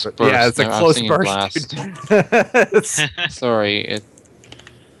close burst. Yeah, it's a No, I'm close thinking burst. blast. Sorry, it.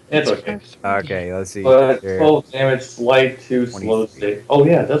 It's okay. Okay, let's see. But here. 12 damage, slide 2, slow 23. state. Oh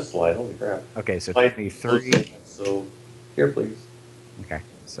yeah, it does slide. Holy crap. Okay, so Slide 23. slow state. So, here please. Okay,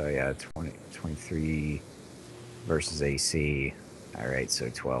 so yeah, 23 versus AC. All right, so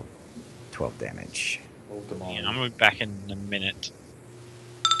 12 damage. Move them on. Yeah, I'm gonna be back in a minute.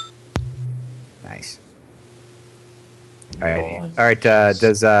 Nice. All right. Does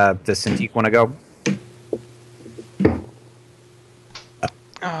Cintiq want to go?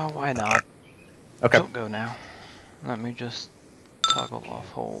 Oh, why not? Okay. Don't go now. Let me just toggle off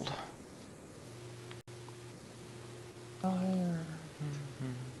hold.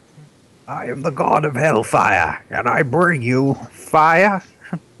 I am the god of hellfire, and I bring you fire.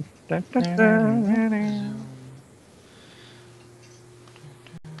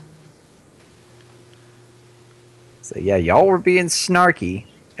 So yeah, y'all were being snarky,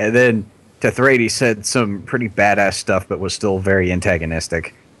 and then Tithrates said some pretty badass stuff, but was still very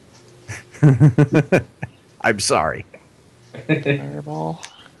antagonistic. I'm sorry. Fireball.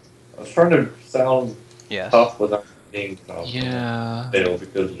 I was trying to sound Yes. tough without being tough. Yeah. Failed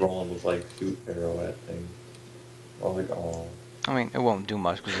because Roland was like, shoot arrow at things. I was like, oh. I mean, it won't do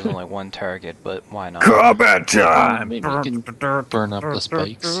much because there's only one target, but why not? Combat time. Maybe you can burn up the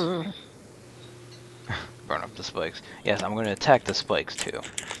spikes. Burn up the spikes. Yes, I'm going to attack the spikes too.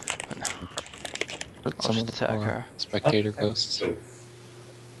 Put I'll some just of the attack more her. spectator ghosts. So,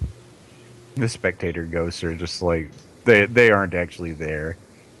 The spectator ghosts are just like they aren't actually there,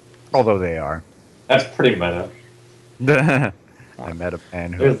 although they are. that's pretty meta. I met a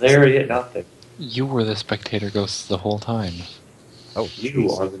man They're who. there yet nothing. You were the spectator ghosts the whole time. Oh, You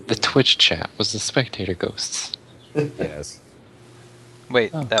jeez. are The Twitch chat was the spectator ghosts. Yes.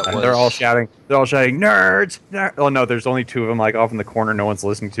 Wait, Oh. that And was. they're all shouting. They're all shouting, "Nerds! Oh no, there's only two of them, like off in the corner. No one's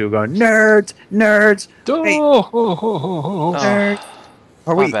listening to, going, "Nerds! Nerds! Hey. Oh, ho, ho, ho, ho. Nerds!"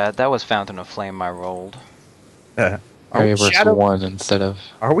 Are My we? bad. That was Fountain of Flame I rolled. Are Area we versus shadow? 1 instead of.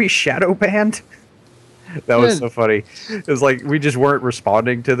 Are we shadow banned? That was Yeah. so funny. It was like we just weren't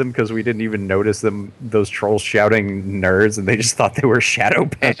responding to them because we didn't even notice them. Those trolls shouting "nerds," and they just thought they were shadow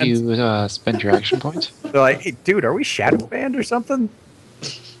banned. Have you spent your action point? They're like, "Hey, dude, are we shadow banned or something?"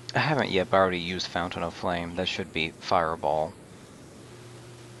 I haven't yet, but I already used Fountain of Flame. That should be Fireball.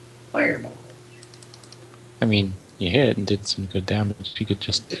 Fireball. I mean, You hit and did some good damage. You could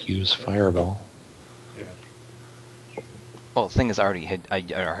just use Fireball. Well, the thing is, I had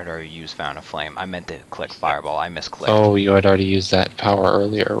already used Fountain of Flame. I meant to click Fireball. I misclicked. Oh, you had already used that power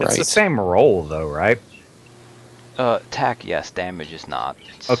earlier, right? It's the same roll though, right? Attack, yes. Damage is not.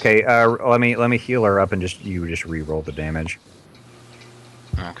 It's... Okay. Let me heal her up and just re-roll the damage.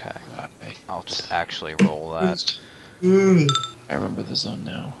 Okay. I'll just actually roll that. I remember the zone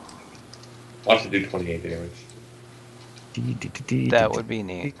now. Watch it do 28 damage. That would be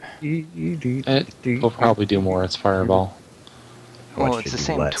neat. It will probably do more. It's Fireball. Well, it's the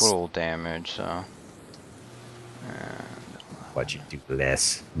same total damage, so... What you do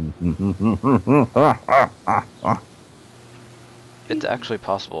less? It's actually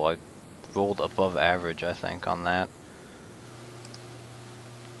possible. I rolled above average, I think, on that.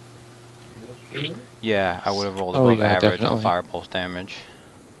 Yeah, I would have rolled above average definitely. on Fireball's damage.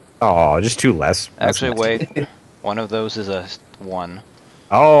 Oh, just 2 less. That's Actually, nice. wait. One of those is a 1.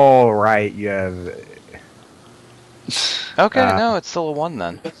 Oh, right. You have. Okay, no, it's still a 1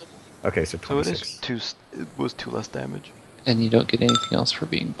 then. Okay, so So it 26. is 2. It was 2 less damage. And you don't get anything else for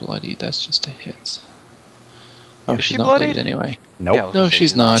being bloodied. That's just a hit. Oh, Is she's she not bloodied? bloodied anyway. Nope. Yeah, I was No, gonna say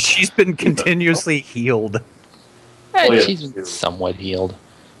she's not. She's been continuously healed. Oh, yeah. She's been somewhat healed.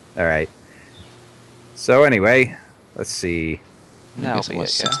 All right. So anyway, let's see. I That'll guess it be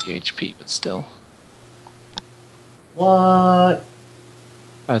was it, yeah. 60 HP, but still. What?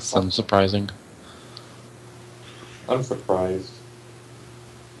 That's unsurprising. I'm surprised.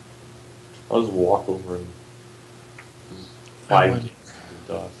 I'll just walk over and fight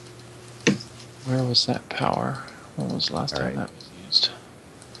dust. Where was that power? When was the last time Alright. that was used?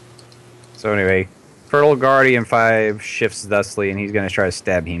 So anyway, Fertile Guardian 5 shifts thusly, and he's going to try to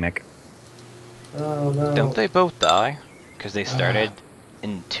stab Hemic. Oh no. Don't they both die? Because they started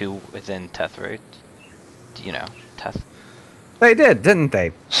in 2 within Teth rate. You know, Teth. They did, didn't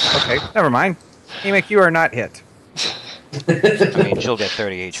they? Okay, never mind. Hemic, you are not hit. I mean, she'll get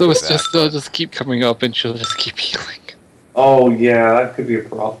 30 HP So it's back. just they'll just keep coming up and she'll just keep healing. Oh yeah, that could be a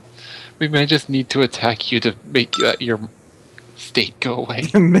problem. We may just need to attack you to make your state go away.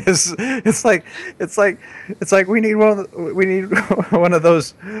 Miss, it's like we need one of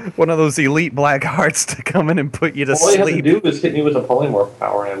those elite black hearts to come in and put you to All you have to sleep. do is hit me with a polymorph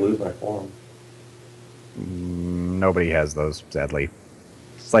power and I lose my form. Nobody has those, sadly.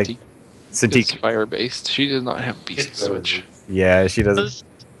 It's like It's Sadiq. fire based. She does not have beast switch. Yeah, she doesn't. Does,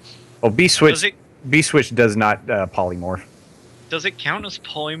 Oh, Beast does Switch. it Beast Switch does not polymorph. does it count as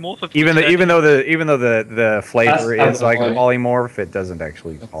polymorph? If Even you though the flavor That's is like a okay. polymorph, it doesn't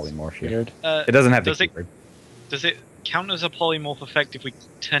actually polymorph you. Weird. It doesn't have the Does it- keyword. Does it count as a polymorph effect if we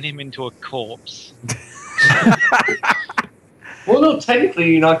turn him into a corpse? Well, no,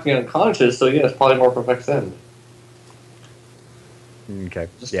 technically you knocked me unconscious, so yes, polymorph effects end. Okay.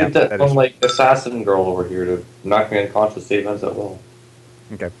 Just Yeah, get that that one is- like assassin girl over here to knock me unconscious, save ends at will.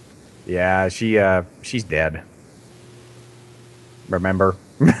 Okay. Yeah, she's dead. Remember?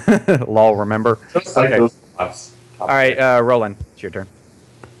 Lol, remember? Just like Okay. those spots. All right, Roland, it's your turn.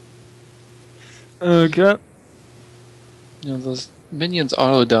 Okay. You know, those minions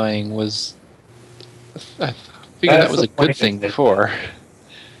auto dying was. I figured that That's was a the good point, thing isn't it? before.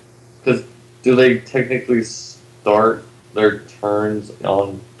 Because do they technically start their turns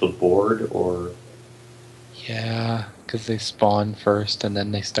on the board, or Yeah, because they spawn first and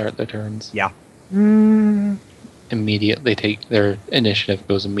then they start their turns. Mm, Immediately, take their initiative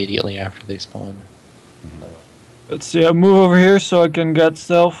goes immediately after they spawn. let's see. I move over here so I can get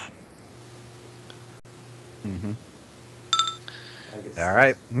stealth. Mm-hmm. I guess All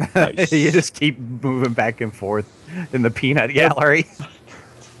right. Nice. You just keep moving back and forth in the peanut gallery.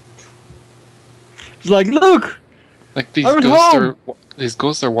 It's like, look, Like these I'm at ghosts home! these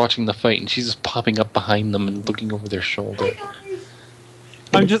ghosts are watching the fight, and she's just popping up behind them and looking over their shoulder.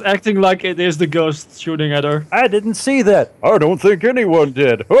 I'm just acting like it is the ghost shooting at her. I didn't see that. I don't think anyone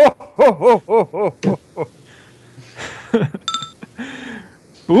did. Oh.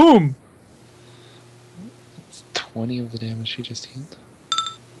 Boom! It's 20 of the damage she just healed.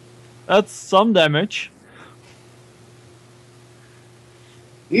 That's some damage.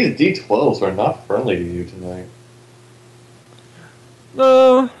 these D12s are not friendly to you tonight.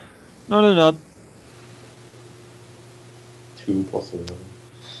 No, they're not. 2 plus 11.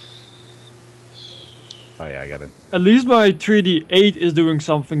 Oh yeah, I got it. At least my 3D8 is doing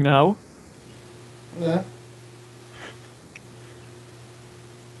something now. Yeah.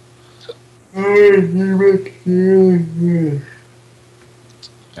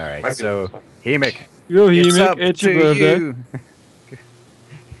 All right, so Hemic, Yo, it's up Hemic, it's to your birthday. you.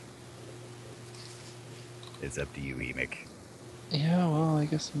 is up to you, Emic. Yeah, well, I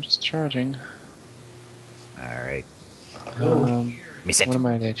guess I'm just charging. Alright. Miss it. What am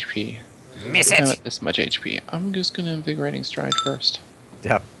I at HP? Miss I'm it! at this much HP. I'm just gonna invigorating stride first.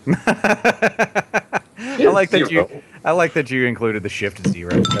 Yep. I like that you included the shift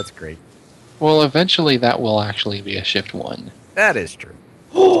 0. That's great. Well, eventually that will actually be a shift 1. That is true.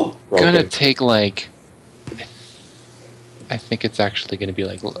 Gonna take like. I think it's actually gonna be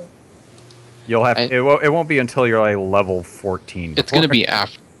like. You'll have it won't be until you're like level 14. It's gonna be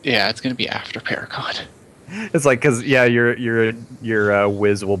after. Yeah, it's gonna be after Paragon. It's like because your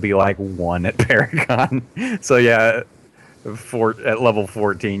whiz will be like 1 at Paragon. So yeah, at level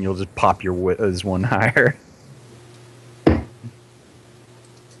 14 you'll just pop your whiz 1 higher.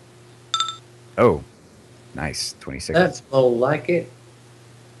 Oh, nice 26. That's more like it.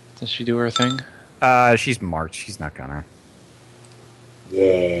 Does she do her thing? She's marked. She's not gonna.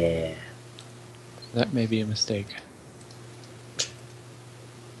 Yeah. That may be a mistake.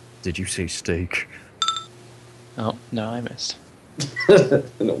 Did you say steak? Oh no, I missed.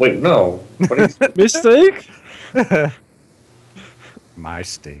 Wait, no. What is Mistake? My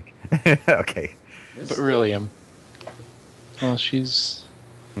steak. Okay. But really, well, she's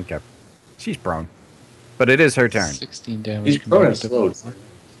Okay. She's prone, but it is her turn. 16 damage. She's prone and compared to- slowed.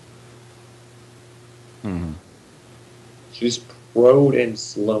 Mhm. She's prone and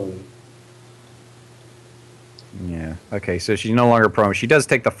slow. Yeah. Okay. So she's no longer prone. She does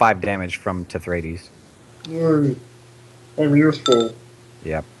take the 5 damage from Tithrades. I'm useful.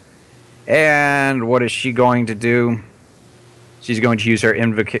 Yep. And what is she going to do? She's going to use her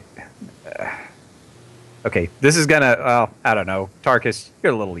invocation. Okay, this is gonna. I don't know. Tarkus,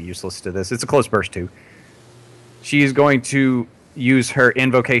 you're a little useless to this. It's a close burst too. She's going to use her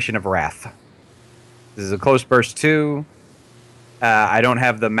invocation of wrath. This is a close burst 2. I don't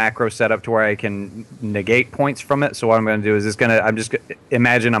have the macro set up to where I can negate points from it. So what I'm going to do is I'm just gonna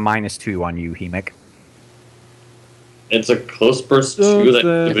imagine a -2 on you, Hemic. It's a close burst So 2 that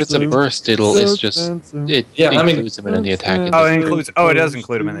sad. If it's a burst, it's just it Yeah, I mean- includes them in the attack. Oh, it includes. Oh, it does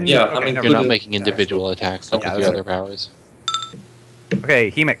include them in the. Yeah, okay, I mean, never You're not mind. making individual attacks like Yeah, with the that's other powers.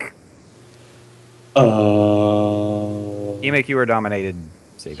 Okay, Hemic. Uh, Hemic, you were dominated.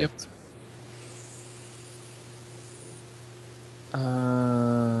 Save Yep. it.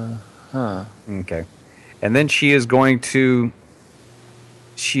 Huh. Okay, and then she is going to.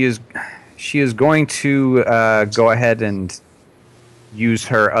 She is going to go ahead and use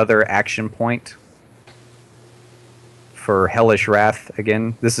her other action point for Hellish Wrath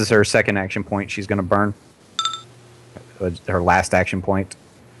again. This is her second action point she's going to burn. Her last action point.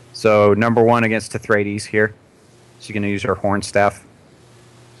 So number 1 against Tithrades here. She's going to use her Horn Staff.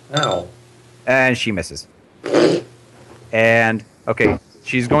 ow. And she misses. And, okay,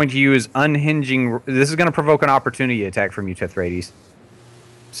 she's going to use Unhinging... This is going to provoke an opportunity attack from you, Tithrades.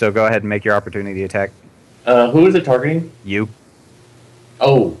 So go ahead and make your opportunity attack. Who is it targeting? You.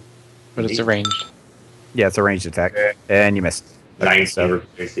 Oh. But it's arranged. Yeah, it's a ranged attack. Okay. And you missed. Okay, Nice. so,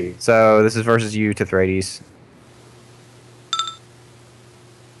 I see. so this is versus you, Tithrades.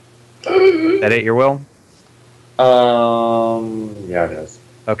 That hit your will? Yeah, it is.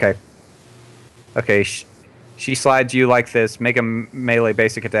 Okay. Okay, she slides you like this. Make a melee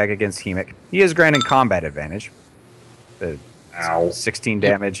basic attack against Hemic. He is granted combat advantage. Ow. 16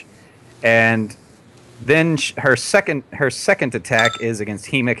 damage. And then her second attack is against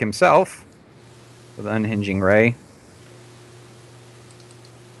Hemic himself with Unhinging Ray.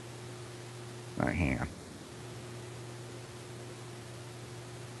 All right, hang on.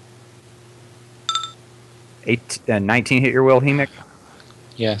 Eight, 19 hit your will, Hemic?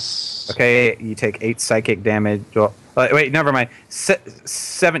 Yes. Okay, you take 8 psychic damage. Well, wait, never mind.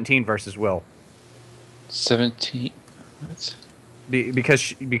 17 versus will. 17. What?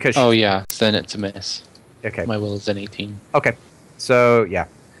 Because Oh yeah, then it's a miss. okay. My will is an 18. Okay. So, yeah.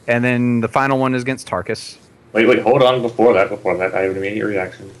 And then the final one is against Tarkus. Wait, hold on. Before that, I have an immediate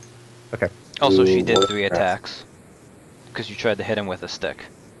reaction. Okay. Also, she Ooh, did what 3 crap. attacks. Because you tried to hit him with a stick.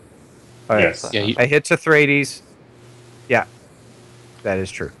 All right. Yes. Yeah, I hit Tithrades. Yeah. That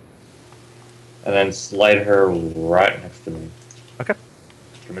is true. And then slide her right next to me. Okay.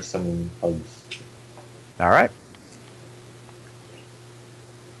 Give me some hugs. All right.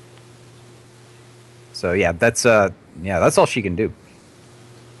 So, yeah, that's all she can do.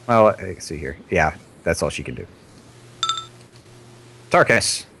 Well, let's see here. Yeah, that's all she can do.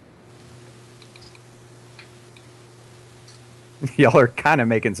 Tarkus. Y'all are kind of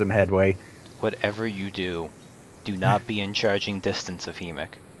making some headway. Whatever you do, do not be in charging distance of Hemic.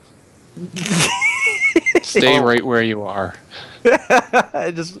 Stay right where you are.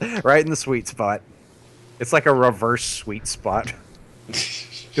 Just right in the sweet spot. It's like a reverse sweet spot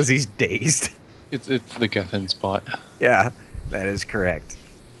because he's dazed. It's the Gethin spot. Yeah, that is correct.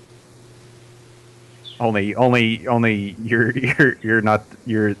 Only you're not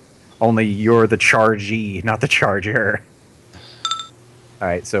you're the chargee, not the charger. All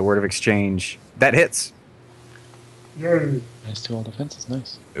right, so word of exchange that hits. Yay. Nice 2 all defenses,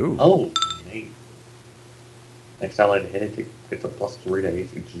 nice. Ooh, Oh, neat. Next ally to hit it, it's a +3 to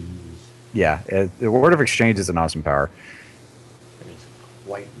AC. Jeez. yeah. The word of exchange is an awesome power. It is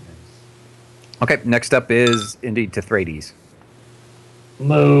quite nice. Okay, next up is indeed Tithrides.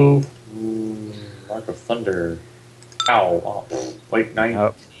 Move. Ooh, Mark of Thunder. Ow. Oh, wait,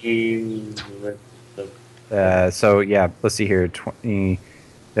 19 with the... So yeah, let's see here.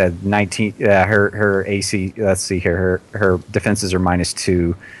 19. Her AC. Let's see here. Her defenses are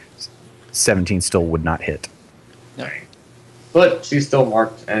 -2. 17 still would not hit. But she's still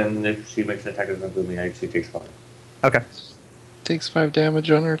marked, and if she makes an attack against me, she takes 5. Okay. Takes 5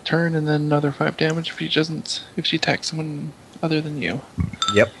 damage on her turn, and then another 5 damage if she attacks someone other than you.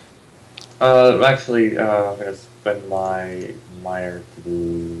 Yep. Actually, I'm gonna spend my mire to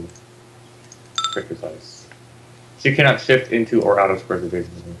do precise. She cannot shift into or out of square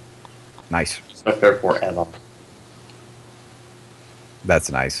division, Nice. but therefore add on.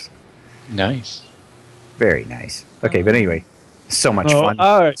 That's nice. Nice. Very nice. Okay, but anyway, so much Oh, fun.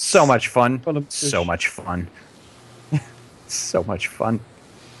 alright. So much fun. Fun of So fish. much fun. So much fun.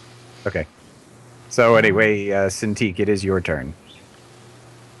 Okay. So anyway, Cintiq, it is your turn.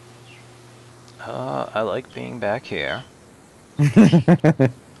 I like being back here,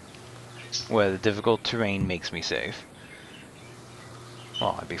 where the difficult terrain makes me safe.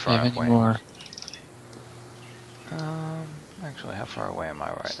 Well, I'd be Do you far have any away. more? Actually, how far away am I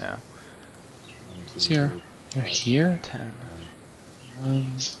right now? So you're here? 10.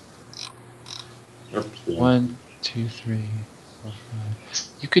 1, 2, 3, 4, 5.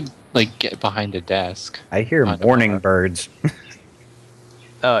 You could, like, get behind a desk. I hear On the morning bar. birds.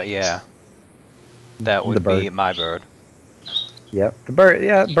 Oh, yeah. That would The bird. be my bird. Yep. The bird.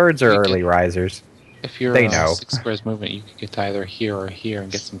 Yeah, birds are We early could- risers. If you're They know. 6 squares movement, you could get to either here or here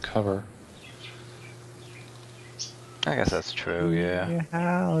and get some cover. I guess that's true, yeah.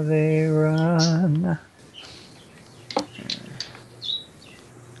 How they run.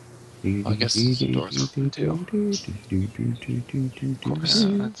 I guess the door's open, too. Of course.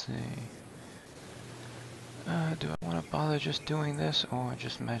 Let's see. Do I want to bother just doing this or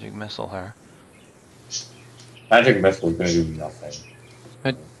just magic missile her? Magic Missile is gonna do nothing.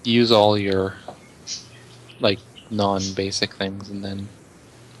 I'd use all your, like, non-basic things and then...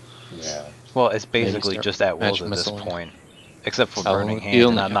 Yeah. Well, it's basically start just at wills magic at this missile. point. Except for Oh, Burning Hand, you'll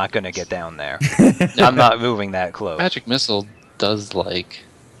and know. I'm not going to get down there. I'm not moving that close. Magic Missile does, like,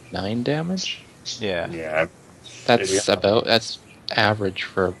 9 damage? Yeah. Yeah. That's average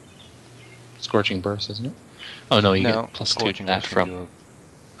for Scorching Burst, isn't it? Oh no, you No, get plus 2 to Scorching that Burst can from... do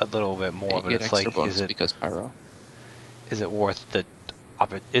a little bit more, you but get it's extra like, bonus is it because Pyro. is it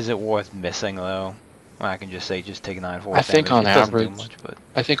worth missing though? Well, I can just say just take 9 force I think damage. on It doesn't do average- much, but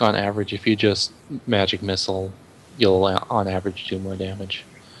I think on average, if you just Magic Missile, you'll on average do more damage.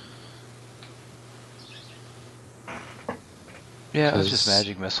 yeah, it's just 'Cause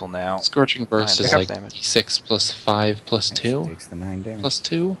magic missile now. Scorching Burst Nine is damage. like 6 plus 5 plus 2 Takes the 9 damage. plus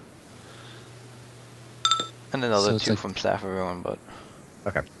 2. And another So it's 2 like- from Staff of Ruin, but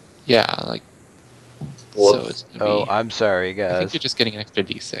Yeah, like so Whoops. it's gonna oh, be, I'm sorry, I think guys. you're just getting an extra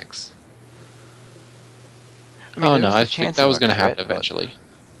d6. I mean, Oh there's no, a I think chance that of was a gonna crit, happen but- eventually.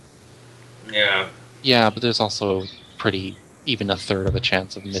 Yeah. Yeah, but there's also pretty even a third of a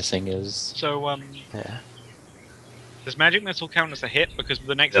chance of missing is So, Yeah. does Magic Missile count as a hit? Because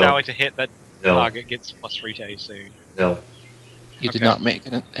the next No. ally to hit that No. target gets +3 to AC. No. you did Okay. not make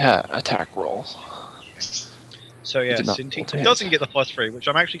an attack roll. So yeah, did not Cintiq roll to hit. doesn't get the +3, which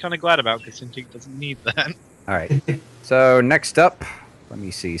I'm actually kind of glad about because Cintiq doesn't need that. All right. So next up, let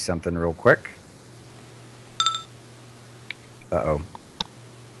me see something real quick. Uh-oh.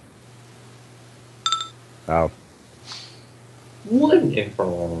 Oh. What an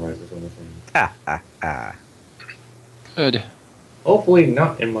Infernal Armor Rises on this one. Ah. Good. Hopefully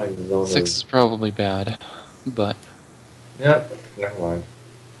not in my zone. 6 is probably bad, but Yep. Never mind.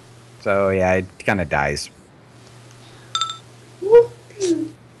 So yeah, it kind of dies.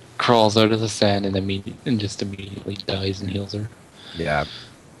 crawls out of the sand and just immediately dies and heals her. Yeah.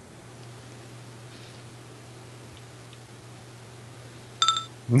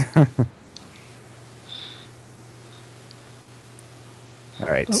 All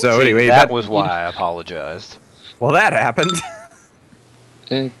right. So See, anyway, that was why I apologized. well, that happened.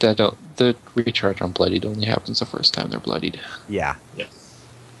 The recharge on bloodied only happens the first time they're bloodied. Yeah. Yes.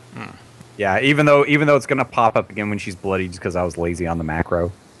 Yeah, even though it's gonna pop up again when she's bloody, just because I was lazy on the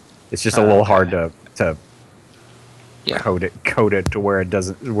macro, it's just a little hard to Yeah. code it to where it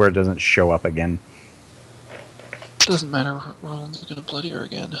doesn't show up again. Doesn't matter. Roland's gonna bloody her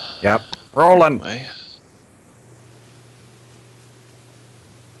again. Yep, Roland. Anyway.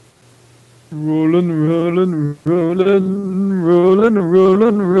 Rolling.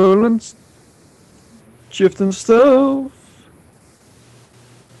 Shifting stuff.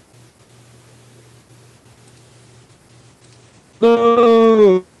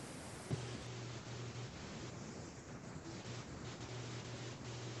 No.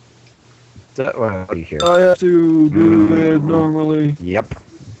 What do you hear? I have to do it normally. Yep,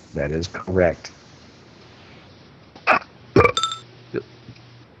 that is correct.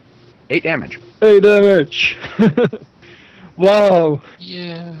 8 damage. 8 damage. Wow.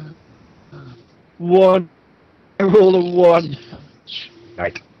 Yeah. 1. I rolled a 1.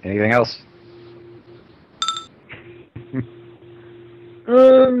 Right. Anything else?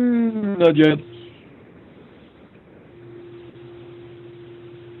 Not yet.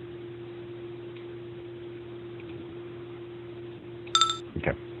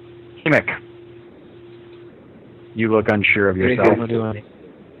 Okay. Mick, you look unsure of yourself.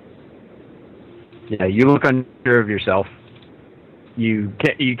 Yeah, you look unsure of yourself. You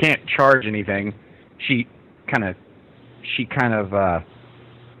can't charge anything. She kind of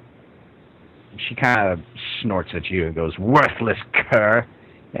snorts at you and goes, "Worthless cur,"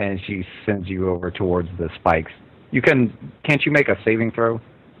 and she sends you over towards the spikes. Can't you make a saving throw?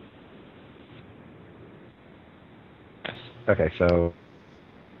 Okay, so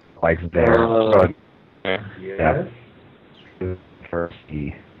spikes there. Go ahead. Yeah. First,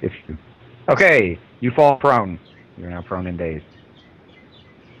 if you. Okay, you fall prone. You're now prone and dazed.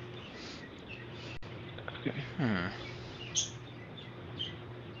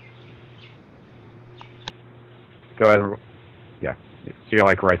 Go ahead. Yeah, so you're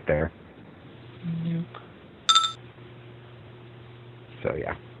like right there. So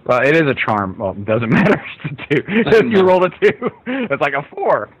yeah. Well, it is a charm. Well, it doesn't matter. It's a 2. If you roll a 2, it's like a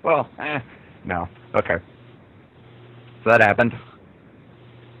 4. Well, no. Okay. So that happened.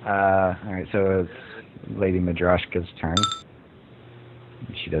 Alright, so it's Lady Madrashka's turn.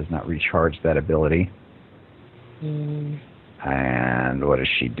 She does not recharge that ability. And what does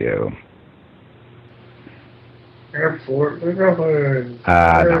she do? Airport neighborhood.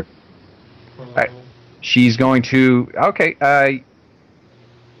 No. Alright. She's going to... Okay,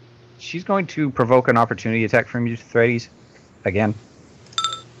 she's going to provoke an opportunity attack from you, Threades. Again.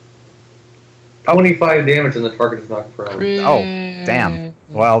 25 damage and the target is not prone. Oh, damn.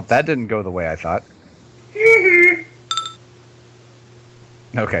 Well, that didn't go the way I thought.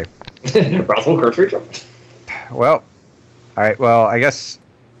 Okay. Russell Cartridge. Well, alright, well, I guess...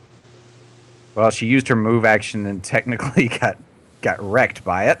 Well, she used her move action and technically got wrecked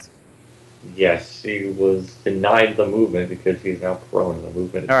by it. Yes, she was denied the movement because she's now prone. The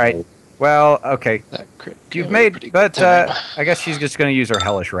movement. Alright. Well, okay. That crit. You've damage made... pretty But, good time. I guess she's just going to use her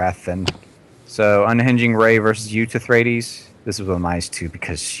Hellish Wrath then. So, Unhinging Ray versus you, Threades. This is with a -2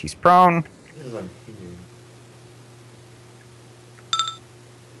 because she's prone.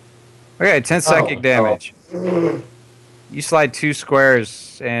 Okay, 10 psychic damage. You slide 2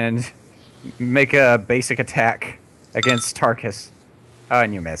 squares and make a basic attack against Tarkus. Oh,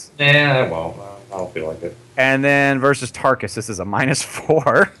 and you miss. Nah, I won't. I don't feel like it. And then versus Tarkus, this is a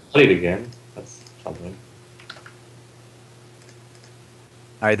 -4. Play it again. That's something.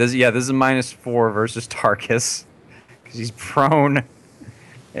 Alright, this is a -4 versus Tarkus. Because he's prone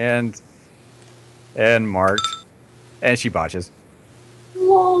and marked. And she botches. Is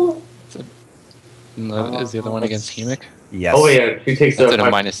the other one against Hemic? Yes. Oh yeah, she takes That's a at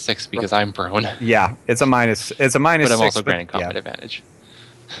a -6 because I'm prone. Yeah, it's a minus. It's a minus. But I'm 6, also granting yeah. combat advantage.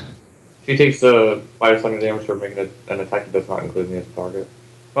 She takes the -7 damage for making an attack that does not include me as a target.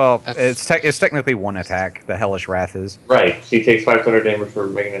 Well, That's- it's technically one attack. The Hellish Wrath is. Right. She takes 500 damage for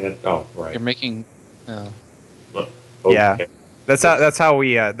making an. Oh, right. You're making. Oh. Okay. Yeah. That's how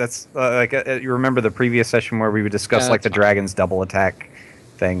we you remember the previous session where we would discuss Yeah, like the that's fine. dragon's double attack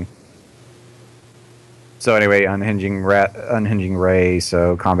thing. So anyway, unhinging ray.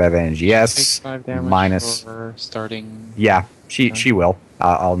 So combat advantage, Takes yes. 5 damage minus- for starting. Yeah, she Okay. will.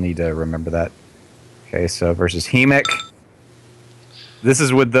 I'll need to remember that. Okay, so versus Hemic. This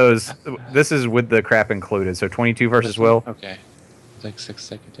is with those. This is with the crap included. So 22 versus Will. Okay. It's like 6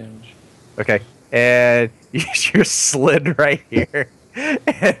 psychic damage. Okay, and you're slid right here,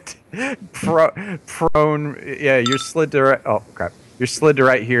 and prone. Yeah, you're slid to right. Oh crap! You're slid to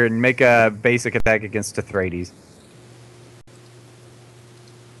right here and make a basic attack against Tethrides.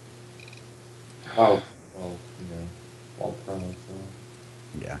 Oh, yeah. All prone, so.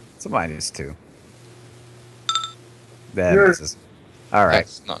 Yeah, it's a -2. That You're- misses. All right.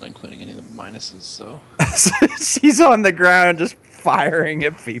 That's not including any of the minuses, so. She's on the ground just firing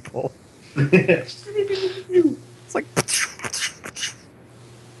at people. It's like,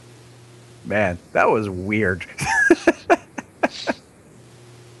 man, that was weird.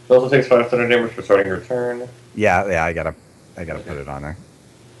 It also takes 5 thunder damage for starting your turn. Yeah, I gotta put it on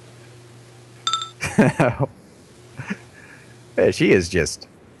there. Yeah, she is just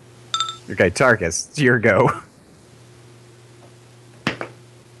okay. Tarkus, it's your go.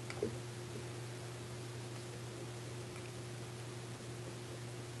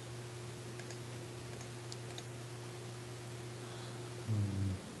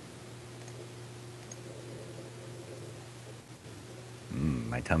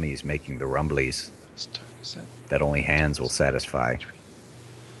 My tummy is making the rumblies that only hands will satisfy.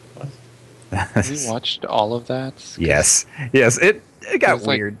 What? We watched all of that. 'Cause Yes, it got It's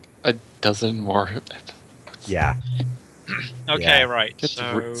like- weird. A dozen more. Yeah, Okay, Yeah. right. It's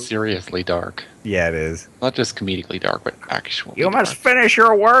So seriously dark. yeah, it is. Not just comedically dark, but actually. You must dark. finish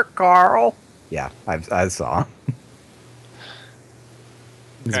your work, Carl. Yeah, I saw.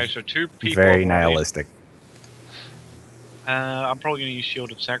 okay, so 2 people. Very have already- nihilistic. I'm probably going to use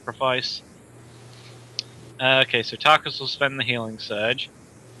Shield of Sacrifice. Okay, so Tarkus will spend the Healing Surge.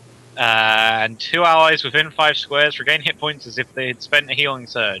 And 2 allies within 5 squares regain hit points as if they had spent a Healing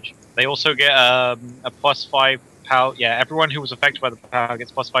Surge. They also get a +5 power. Yeah, everyone who was affected by the power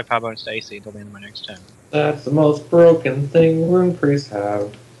gets +5 power bonus to AC until the end of my next turn. That's the most broken thing rune priests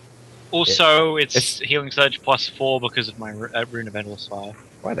have. Also, it's it's- Healing Surge +4 because of my Rune of Endless Fire.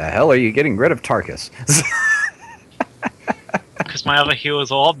 Why the hell are you getting rid of Tarkus? Because my other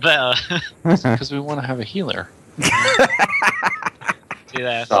healers are a lot better. Because we want to have a healer. See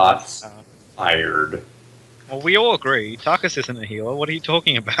there. Shots fired. Well, we all agree. Tarkus isn't a healer. What are you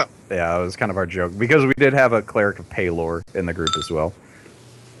talking about? Yeah, it was kind of our joke because we did have a cleric of Paylor in the group as well,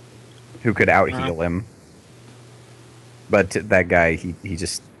 who could out heal him. But that guy,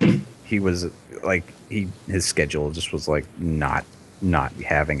 he was like his schedule just was like not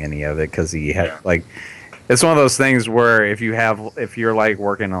having any of it because he had like it's one of those things where if you're like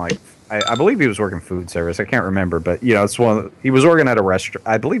working on like I believe he was working food service. I can't remember, but you know, he was working at a restaurant.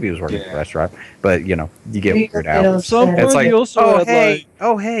 I believe he was working at a restaurant, but you know, you get weirded out. At some It's point, It's like, he also oh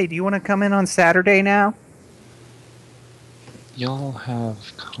had hey, do you want to come in on Saturday now? You'll have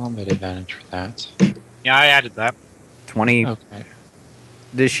combat advantage for that. Yeah, I added that. 20. Okay.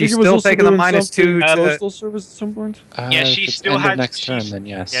 Does she he was still also taking the doing -2 something to the? postal service at some point. Yeah, if she it's still end of has- next turn, she's- then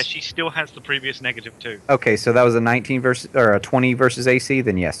yes. Yeah, she still has the previous -2. Okay, so that was a 19 versus or a 20 versus AC.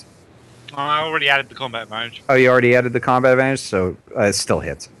 Then yes. I already added the combat advantage. Oh, you already added the combat advantage, so it still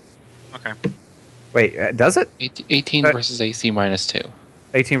hits. Okay. Wait, does it? 18 Uh, versus AC -2.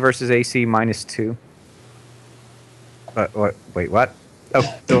 18 versus AC -2. What? Wait, what?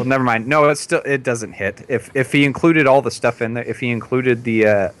 Oh, never mind. No, it doesn't hit. If he included all the stuff in there, if he included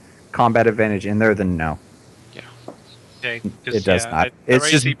the combat advantage in there, then no, Okay. 'cause, it does yeah, not. her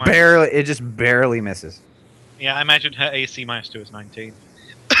It's just AC barely. It just barely misses. Yeah, I imagine her AC -2 is 19.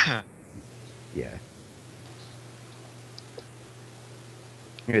 Yeah.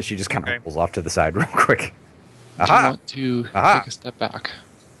 Yeah, she just kind of Okay. pulls off to the side real quick. Do you Aha! want to Aha. take a step back?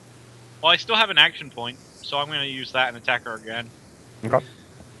 Well, I still have an action point, so I'm going to use that and attack her again. Okay.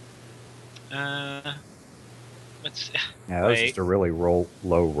 Let's. Yeah, that was Wait. just a really low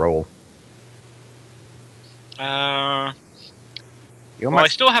roll. You Well, I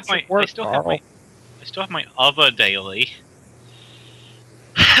still have my. work, I still have Carl. my. I still have my other daily.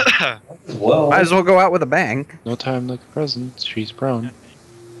 Well, Might as well go out with a bang. No time like the present. She's prone.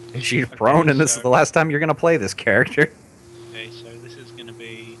 She's prone, and this is so- the last time you're gonna play this character. Okay, so this is going to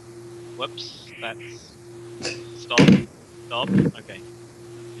be. Whoops, that's. Stop. Stop. Okay.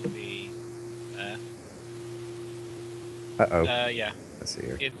 It's going to be. Uh-oh. Yeah. Let's see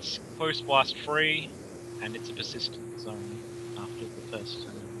here. It's close blast free, and it's a persistent zone after the first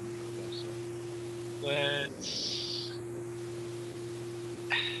turn. So let's.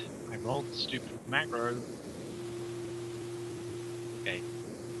 I rolled the stupid macro. Okay.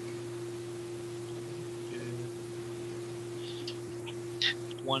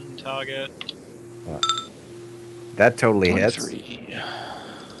 One target. That totally hits. 23.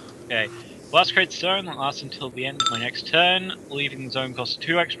 Okay. Blast creates zone that lasts until the end of my next turn. Leaving the zone costs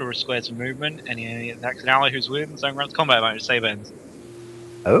 2 extra squares of movement. Any attacks an ally who's within the zone grants combat advantage. Save ends.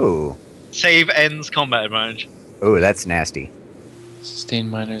 Oh. Save ends combat advantage. Oh, that's nasty. Sustained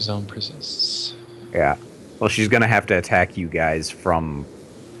minor zone persists. Yeah. Well, she's gonna have to attack you guys from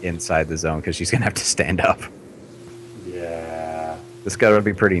inside the zone because she's gonna have to stand up. Yeah. This guy would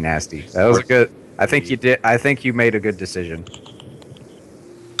be pretty nasty. That was good. I think you did. I think you made a good decision.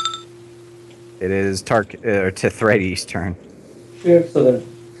 It is Tethrates' turn. Yeah, so then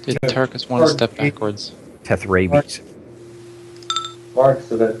Did Tarkus want to step backwards? Tethrates. Mark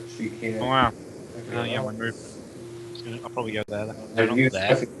so that she can't. Oh, wow. Oh, yeah, one move. I'll probably go there. Have Not you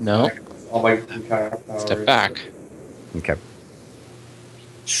there. No. all my entire power. Step back. Okay.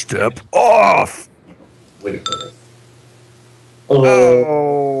 Step off. Wait for it.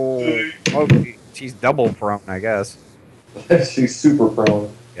 Oh. Okay. She's double prone, I guess. She's super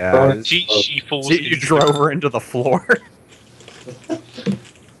prone. Yeah. She falls. You drove her into the floor.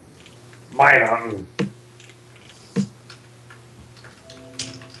 My mountain.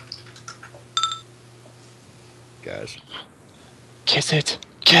 Gosh. Kiss it.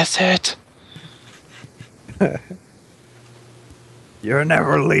 Kiss it. You're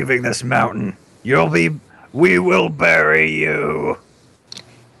never leaving this mountain. We will bury you.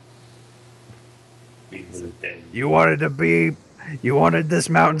 You wanted this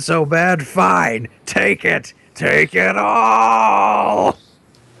mountain so bad? Fine. Take it. Take it all.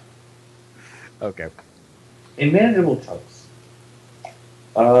 Okay. In manageable chunks.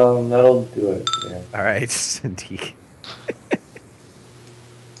 That'll do it. Yeah. All right, Cindy.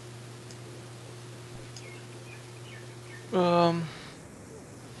 I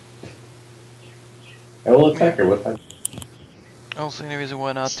will attack her with that. I don't see any reason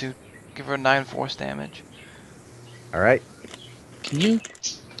why not to give her 9 force damage. All right. Can you...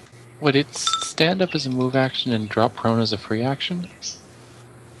 Would it stand up as a move action and drop prone as a free action?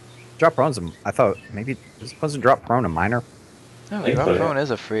 Drop prone's I thought maybe it's supposed to drop prone a minor. No, think drop so, yeah. prone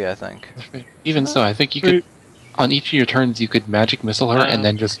is a free, I think. Even so, I think you could... On each of your turns, you could magic missile her and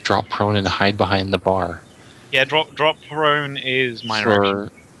then just drop prone and hide behind the bar. Yeah, drop prone is minor action.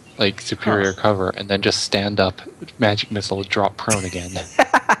 For, like, superior cover, and then just stand up, magic missile, drop prone again.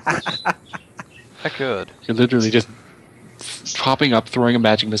 I could. You're literally just popping up, throwing a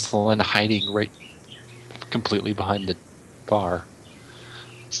magic missile, and hiding right completely behind the bar.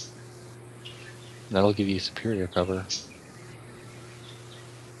 That'll give you superior cover.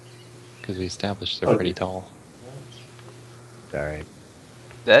 Because we established they're pretty tall. All right.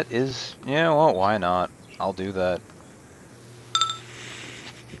 That is... Yeah, well, why not? I'll do that.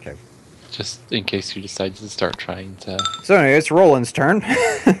 Okay. Just in case you decide to start trying to So anyway, it's Roland's turn.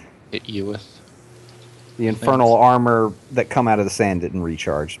 hit you with. The infernal armor that come out of the sand didn't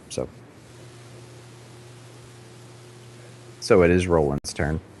recharge, so it is Roland's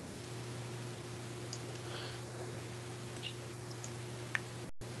turn.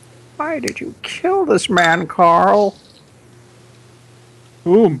 Why did you kill this man, Carl?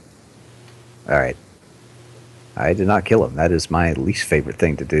 Boom. All right. I did not kill him. That is my least favorite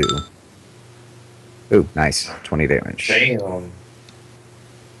thing to do. Ooh, nice. 20 damage. Damn.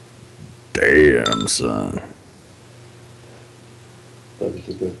 Damn, son.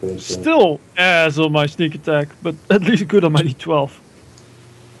 Still ass on my sneak attack, but at least good on my D12.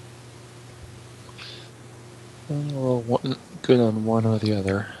 Well, one, good on one or the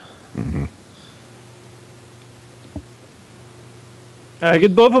other. Mm-hmm. I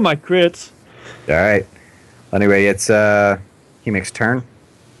get both of my crits. All right. Anyway, it's Hemic's turn.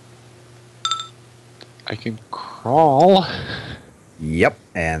 I can crawl. Yep,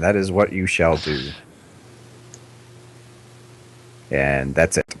 and that is what you shall do. And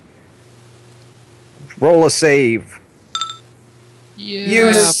that's it. Roll a save. Yeah,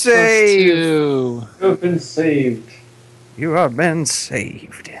 You saved. +2. You've been saved. You have been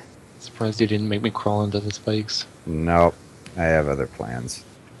saved. Surprised you didn't make me crawl into the spikes. Nope, I have other plans.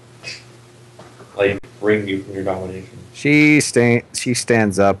 Like, bring you from your domination. She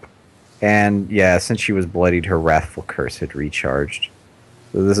stands up, and yeah, since she was bloodied, her Wrathful Curse had recharged.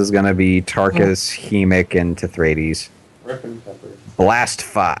 So this is going to be Tarkus, Hemic, and Tethrates. Rip and pepper. Blast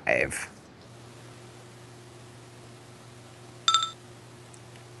 5.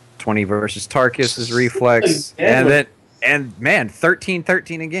 20 versus Tarkus' reflex. And man, 13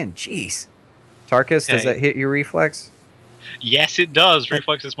 again. Jeez. Tarkus, does Okay. that hit your reflex? Yes, it does.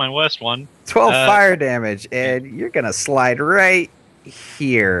 Reflex is my worst one. 12 fire damage, and you're going to slide right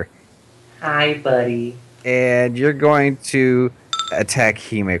here. Hi, buddy. And you're going to attack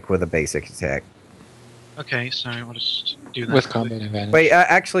Hemic with a basic attack. Okay, so I'll just do that. With combat advantage. Wait,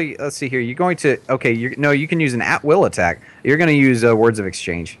 actually, let's see here. You're going to... Okay, you can use an at-will attack. You're going to use Words of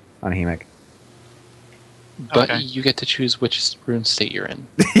Exchange on Hemic. But Okay. you get to choose which rune state you're in.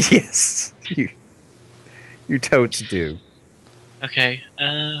 Yes. You totes do. Okay.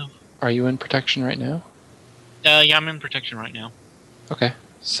 Are you in protection right now? Yeah, I'm in protection right now. Okay.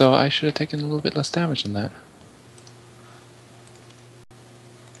 So I should have taken a little bit less damage than that.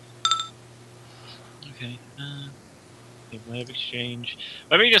 Okay. Way of exchange.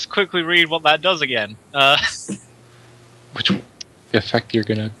 Let me just quickly read what that does again. Which effect you're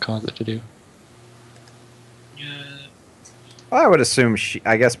gonna cause it to do? Well, I would assume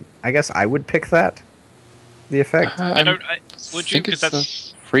I guess I would pick that. The effect. I don't. Would you? think Because it's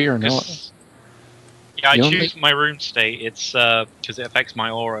that's free or no. 'cause- yeah. I you choose only- my rune state. It's because it affects my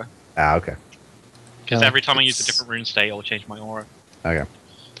aura. Ah, okay. Because every time I use a it's- different rune state, it'll change my aura. Okay.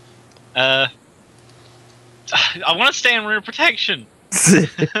 I want to stay in rune protection,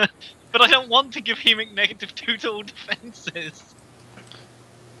 but I don't want to give Hemic -2 to all defenses.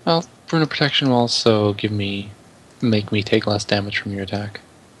 Well, Rune of Protection will also make me take less damage from your attack.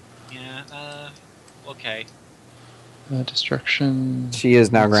 Yeah. Okay. Destruction. She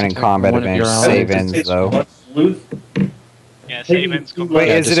is now Let's granting attack combat one of your advantage. allies. Save ends though. Yeah. Save ends. Wait,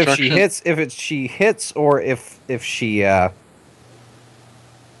 Yeah, is it if she destruction. hits? If it's she hits, or if she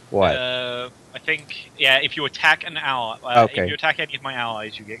what? I think if you attack an ally, Okay. if you attack any of my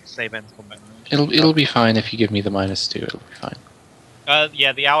allies, you get save ends combat range. It'll be fine if you give me the -2. It'll be fine.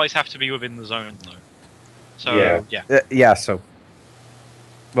 Yeah, the allies have to be within the zone though. So Yeah. Yeah. So.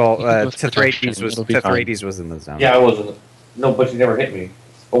 Well, You can go with Tethrides was in the zone. Yeah, I wasn't. No, but she never hit me.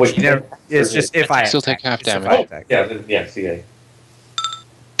 Oh wait, She never. It's just if I Still attack. take half It's if I damage. attack. Yeah, CA.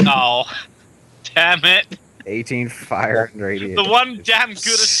 Oh, damn it! 18 fire and radiant. The one damn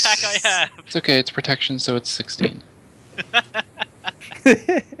good attack I have. It's okay. It's protection, so it's 16.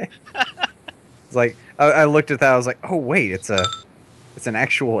 It's like I looked at that. I was like, oh wait, it's an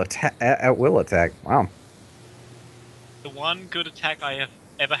actual attack at will attack. Wow. The one good attack I have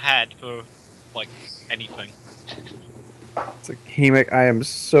ever had for like anything. It's like Hemic, I am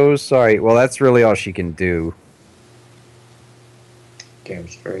so sorry. Well, that's really all she can do. Damn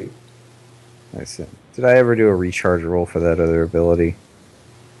straight. I said, did I ever do a recharge roll for that other ability?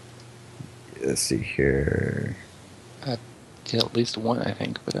 Let's see here. Did at least one, I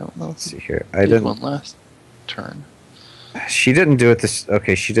think, but I don't know. Let's see here. I Did didn't. one last turn. She didn't do it this.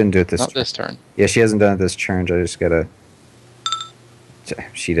 Okay, she didn't do it this. Not this turn. Yeah, she hasn't done it this turn. I just gotta.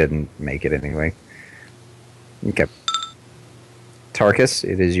 She didn't make it anyway. Okay. Tarkus,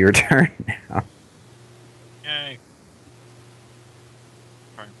 it is your turn now. Yay.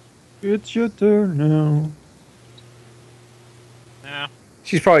 It's your turn now. Yeah.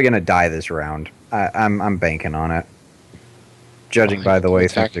 She's probably gonna die this round. I'm banking on it. Judging by the way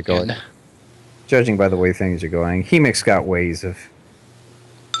Attack things are going. again. Judging by the way things are going, Hemic's got ways of.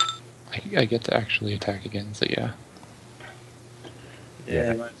 I get to actually attack again, so yeah.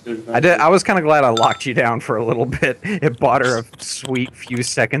 Yeah. I was kind of glad I locked you down for a little bit. It bought her a sweet few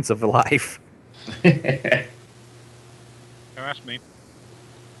seconds of life. Harass me.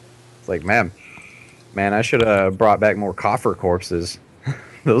 It's like, man, I should have brought back more coffer corpses.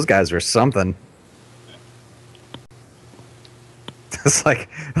 Those guys were something. It's like,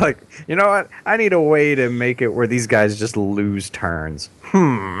 you know what? I need a way to make it where these guys just lose turns.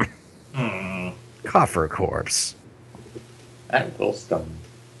 Coffer corpse. That will stun.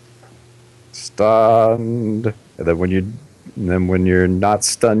 Stunned. And then when you're not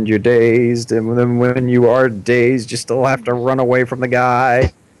stunned, you're dazed. And then when you are dazed, you still have to run away from the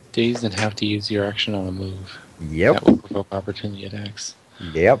guy. Dazed and have to use your action on a move. Yep. That will provoke opportunity attacks.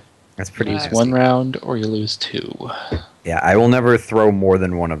 Yep. That's pretty You lose nasty. one round or you lose 2. Yeah, I will never throw more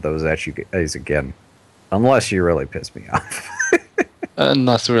than one of those at you guys again. Unless you really piss me off.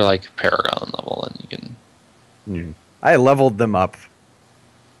 Unless we're like Paragon level and you can... I leveled them up.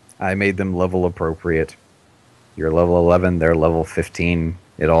 I made them level appropriate. You're level 11, they're level 15.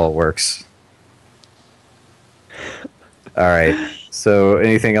 It all works. Alright, so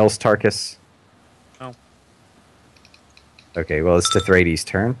anything else, Tarkus? No. Okay, well, it's Tethrides'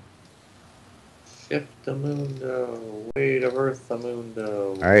 turn. Shift the mundo. Weight of Earth the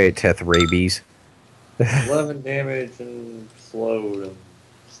mundo. Alright, Tethrabies. 11 damage and slowed and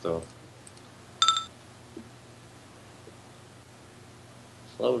stuff.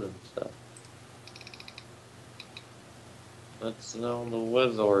 Slowed and stuff. That's now the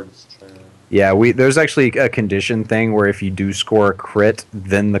Wizard's turn. Yeah, there's actually a condition thing where if you do score a crit,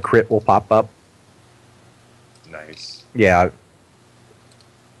 then the crit will pop up. Nice. Yeah.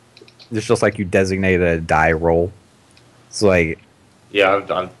 It's just like you designated a die roll. It's like, Yeah, I've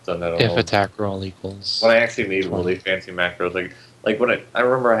done that. If attack roll equals... When I actually made really fancy macros, like when I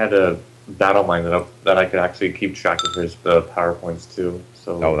remember I had a battle mind that I could actually keep track of his PowerPoints too.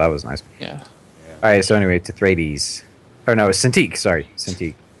 So oh, that was nice. Yeah. Alright, so anyway, Tethrides. Or no, it's Cintiq. Sorry,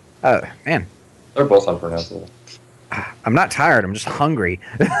 Cintiq. Man, They're both unpronounceable. I'm not tired. I'm just hungry.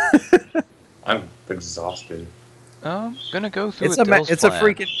 I'm exhausted. Gonna go through It's with a Dill's it's a plan.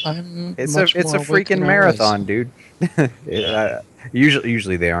 freaking I'm it's much a more awake freaking than I marathon, was. dude.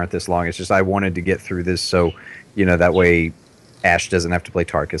 Usually they aren't this long. It's just I wanted to get through this so that way Ash doesn't have to play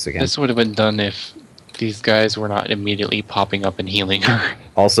Tarkus again. This would have been done if these guys were not immediately popping up and healing her.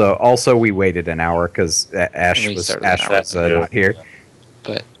 Also, we waited an hour because Ash We was started an hour. not here.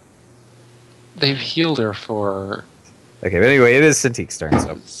 But they've healed her for Okay, but anyway, it is Cintiq's turn.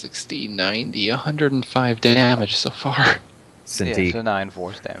 So 60, 90, 105 damage so far. Cintiq, Yeah, so 9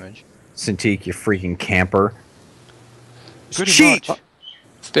 force damage. Cintiq, you freaking camper. Pretty Cheat! much.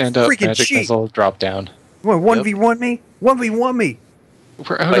 Stand up, Freaking magic cheat. missile, drop down. What, 1v1 me? 1v1 me!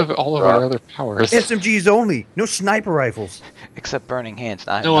 We're out of all of our other powers. SMGs only! No sniper rifles! Except burning hands.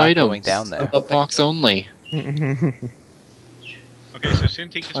 I'm No not items. going down there. Box only. Okay, so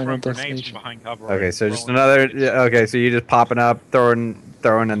Cintiq just Final throw grenades destination. from behind cover. Okay, so just rolling another. damage. Okay, so you're just popping up, throwing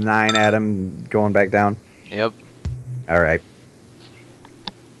a 9 at him, going back down. Yep. All right.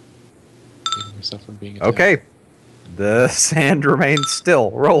 Saving yourself from being attacked. Okay. The sand remains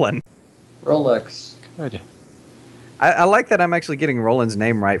still rolling. Rolex. Good. I like that I'm actually getting Roland's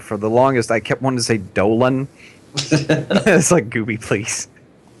name right. For the longest, I kept wanting to say Dolan. It's like Gooby, please.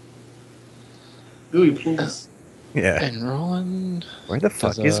 Gooey, please. Yeah. And Roland, Where the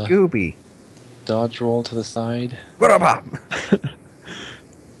fuck Does, is Gooby? dodge roll to the side. What up?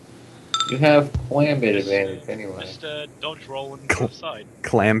 You have clam bait advantage anyway. Just dodge roll and to the side.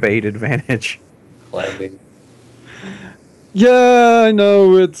 Clam bait advantage. Clam bait. Yeah, I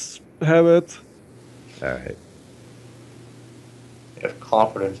know it's habit. All right. You have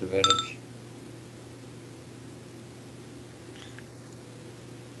confidence advantage.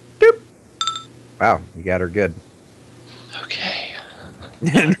 Wow, you got her good. Okay.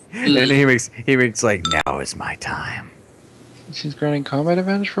 And he makes like, now is my time. She's granting combat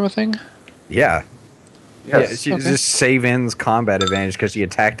advantage from a thing? Yeah. Yes. Yeah, she Okay. just save ends combat advantage because she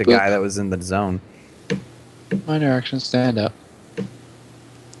attacked a guy that was in the zone. Minor action, stand up.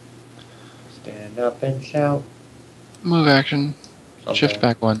 Stand up and shout. Move action, Okay. shift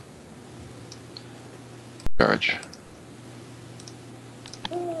back one. Charge.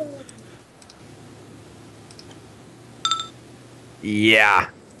 Yeah.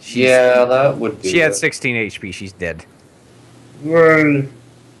 Yeah, that would be. She had 16 HP. She's dead. Yay.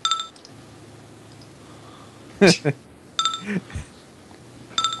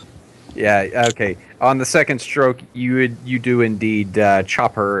 Yeah. Okay. On the second stroke, you do indeed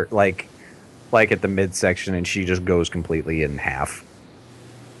chop her like at the midsection, and she just goes completely in half.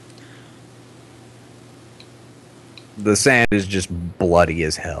 The sand is just bloody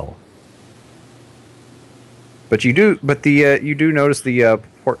as hell. But you do notice the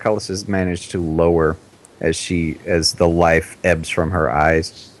portcullis has managed to lower as the life ebbs from her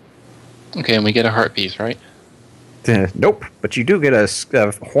eyes. Okay, and we get a heart piece, right? Nope, but you do get a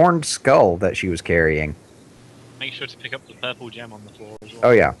horned skull that she was carrying. Make sure to pick up the purple gem on the floor as well.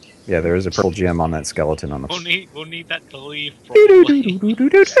 Oh yeah, there is a purple gem on that skeleton on the. We'll need that to leave. Probably.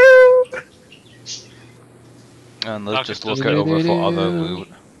 And let's just Tarkus look does over for other loot.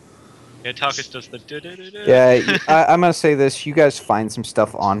 Yeah, Tarkus does the do-do-do-do. Yeah, I'm gonna say this. You guys find some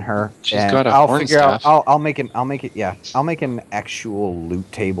stuff on her. She's and got a I'll horn figure out. staff. I'll make an actual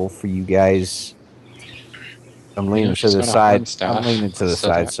loot table for you guys. I'm leaning to she's the got a side. horn staff, I'm leaning to the so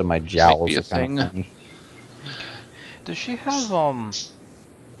side that so my jowls be a are kind of funny. Does she have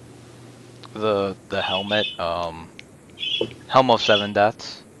the helmet Helm of Seven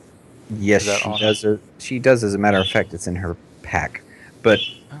Deaths? Yes, Is that she on does. She does. As a matter of fact, it's in her pack. But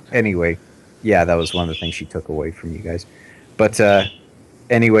anyway, yeah, that was one of the things she took away from you guys. But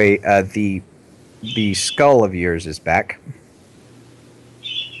anyway, the skull of yours is back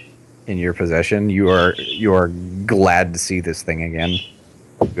in your possession. You are glad to see this thing again.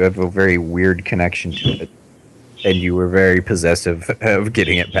 You have a very weird connection to it, and you were very possessive of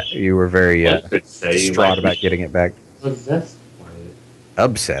getting it back. You were very One could say you distraught might about be getting it back. possessed by it.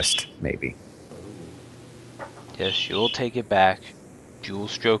 Obsessed, maybe. Yes, she'll take it back. Jewel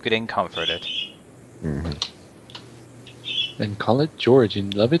stroke it and comfort it. hmm Then call it George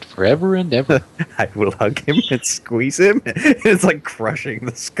and love it forever and ever. I will hug him and squeeze him. It's like crushing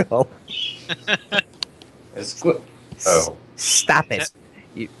the skull. It's good. Oh. Stop it!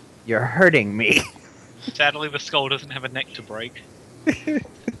 You're hurting me. Sadly, the skull doesn't have a neck to break.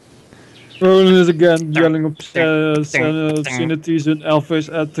 Roland is again yelling obscenities and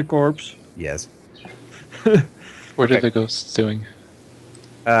Elvis at the corpse. Yes. What are Okay. the ghosts doing?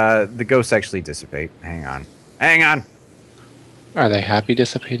 The ghosts actually dissipate. Hang on. Are they happy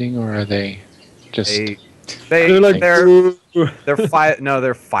dissipating, or are they just? They're like, they're "Ooh."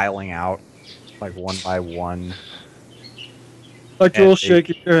 they're filing out like one by one. Like you're And all they-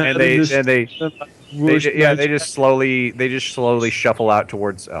 shaking your head. And they just- and they like, They whoosh, ju- yeah, like- they just slowly shuffle out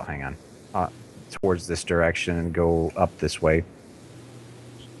towards. Oh, hang on, towards this direction and go up this way.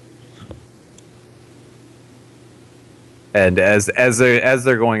 And as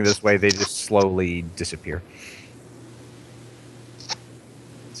they're going this way, they just slowly disappear.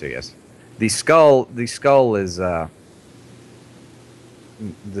 So yes, the skull is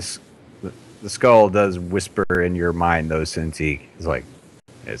this. The skull does whisper in your mind, though, Cintiq. It's like,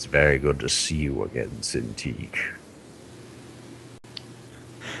 it's very good to see you again, Cintiq.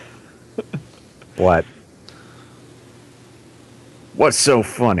 What? What's so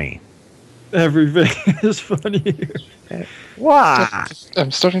funny? Everything is funny here. Why?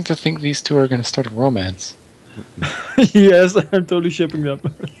 I'm starting to think these two are going to start a romance. Yes, I'm totally shipping them.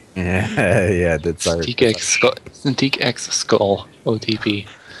 Yeah, that's our Cintiq X Skull OTP.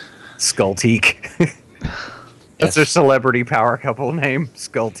 Skullteak. That's their celebrity power couple name,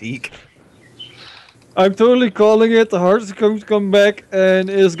 Skullteak. I'm totally calling it. The heart is going to come back and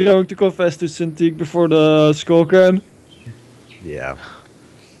is going to confess to Cintiq before the skull can. Yeah.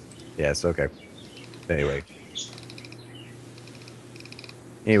 Yes. Okay. Anyway.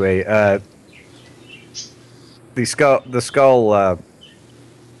 The skull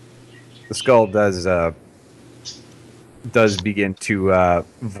does begin to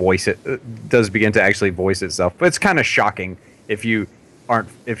voice it. Does begin to actually voice itself, but it's kind of shocking if you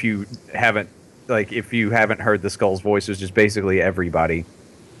haven't heard the skull's voice. It's just basically everybody,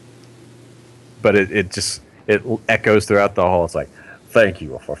 but it echoes throughout the hall. It's like, thank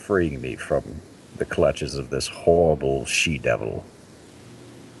you for freeing me from the clutches of this horrible she-devil.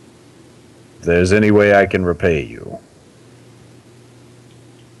 If there's any way I can repay you.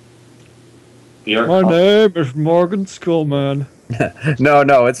 My name is Morgan Skullman.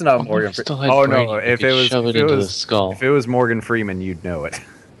 No, it's not What Morgan. if it still had Oh brain? no, You if could it was shove it into the skull. if it was Morgan Freeman, you'd know it.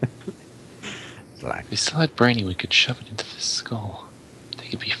 It's like, If we still had Brainy, we could shove it into the skull. They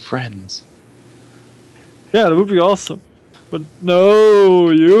could be friends. Yeah, that would be awesome. But no,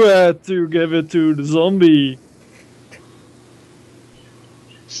 you had to give it to the zombie.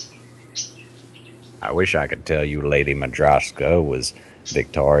 I wish I could tell you Lady Madraska was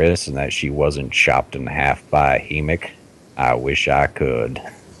victorious and that she wasn't chopped in half by a Hemic. I wish I could.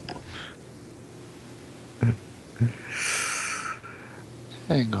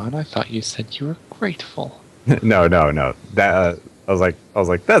 Hang on, I thought you said you were grateful. No. That I was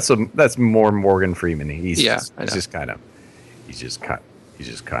like, that's more Morgan Freeman. He's Yeah, just, I know. he's just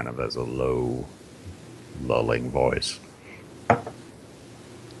kind of has a low, lulling voice.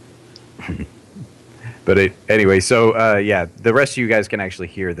 But anyway, so yeah, the rest of you guys can actually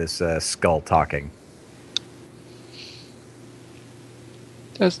hear this skull talking.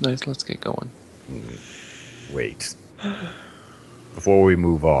 That's nice, let's get going. Wait. Before we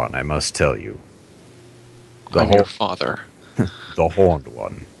move on, I must tell you. I'm your father. The horned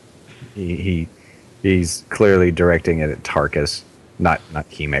one. He's clearly directing it at Tarkus, not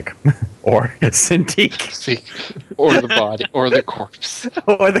Hemic or Cintiq See, or the body, or the corpse.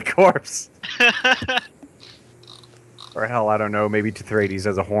 or the corpse. Or hell, I don't know. Maybe Tithrates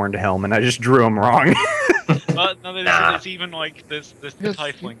has a horned helm, and I just drew him wrong. But no, there's even like this the Yes,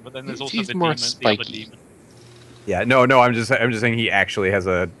 tiefling, but then there's also he's the more demon, the other spiky. demon. Yeah, no. I'm just saying he actually has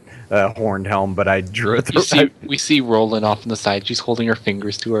a horned helm, but I drew it. We see Roland off on the side. She's holding her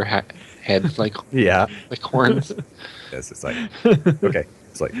fingers to her head like Yeah. horns. Yes, it's like okay.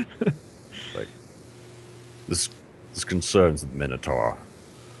 It's like this concerns the Minotaur.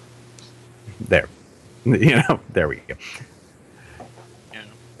 There. There we go. Yeah.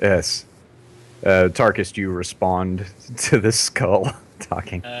 Yes. Tarkus, do you respond to the skull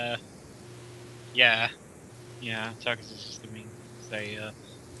talking? Yeah. Tarkus is just gonna say,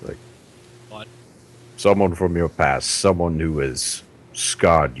 Like, what? someone from your past, someone who has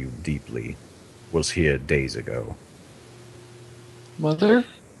scarred you deeply, was here days ago. Mother?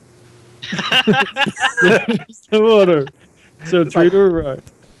 The water. So treat her right.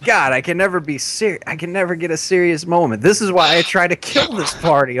 God, I can never be serious. I can never get a serious moment. This is why I try to kill this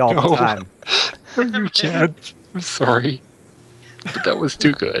party all the No. time. You can't. I'm sorry. But that was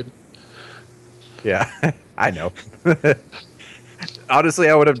too good. Yeah, I know. Honestly,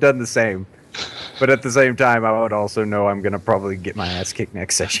 I would have done the same. But at the same time, I would also know I'm going to probably get my ass kicked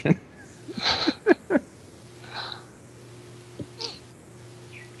next session.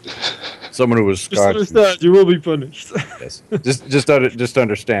 Someone who was Just scarred. understand, you will be punished. Yes. Just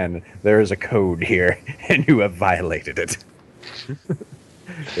understand, there is a code here, and you have violated it.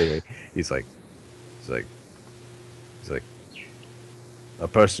 Anyway, he's like, a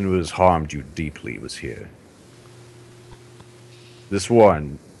person who has harmed you deeply was here. This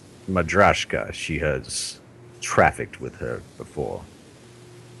one, Madrashka, she has trafficked with her before.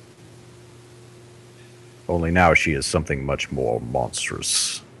 Only now she is something much more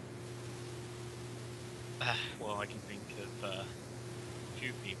monstrous. Well, I can think of a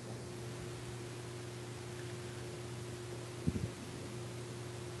few people.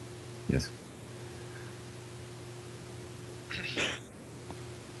 Yes.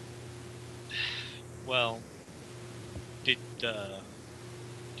 Well, do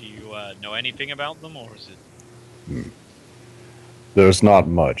you know anything about them, or is it? There's not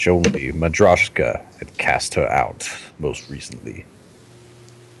much, only Madrashka had cast her out most recently.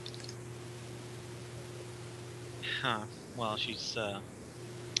 Huh. Well, she's it's hard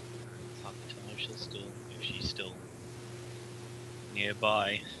to tell if she's still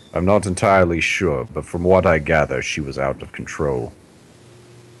nearby. I'm not entirely sure, but from what I gather, she was out of control.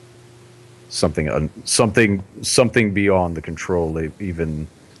 Something beyond the control of even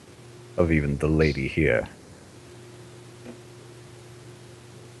the lady here.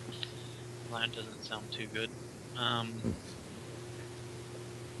 Well, that doesn't sound too good.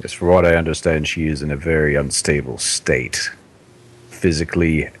 Yes, from what I understand, she is in a very unstable state,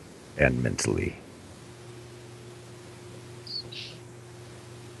 physically and mentally.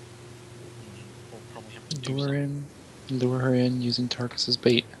 We'll probably have to do Lure her in using Tarkus's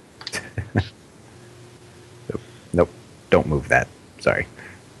bait. Nope, don't move that. Sorry.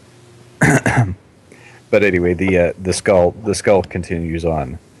 But anyway, the skull continues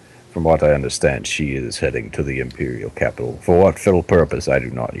on. From what I understand, she is heading to the Imperial capital. For what fiddle purpose, I do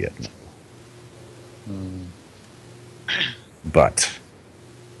not yet know. But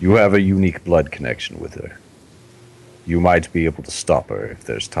you have a unique blood connection with her. You might be able to stop her if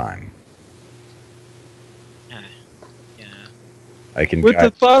there's time. Yeah. I can With the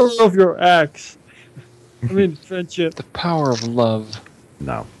guide- power of your axe. I mean, friendship. The power of love.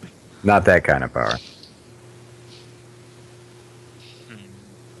 No, not that kind of power.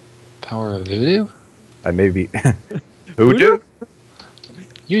 Power of voodoo? I may be. Who do?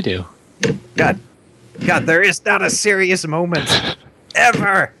 You do. God, there is not a serious moment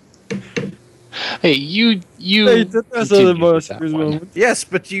ever. Hey, you. Hey, that was continue the most with that serious one. moment. Yes,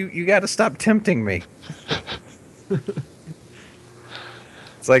 but you got to stop tempting me.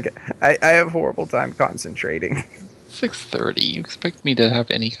 It's like I have horrible time concentrating. 6:30. You expect me to have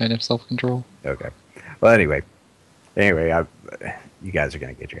any kind of self-control? Okay. Well, anyway, you guys are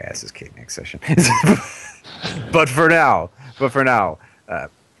gonna get your asses kicked next session. but for now,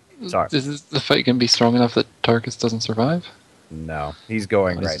 sorry. Is the fight going to be strong enough that Tarkus doesn't survive? No, he's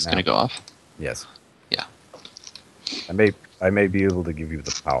going Or is right this now. going to go off? Yes. Yeah. I may be able to give you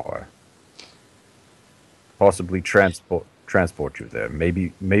the power. Possibly transport you there.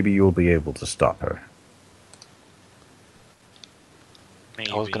 Maybe you'll be able to stop her.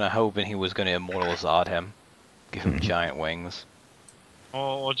 Maybe. I was gonna hoping he was gonna immortal Zod him, give him giant wings.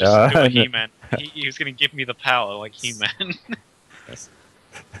 Or just do a He-Man. He was gonna give me the power like He-Man.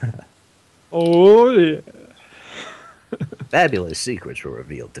 Oh, yeah. Fabulous secrets were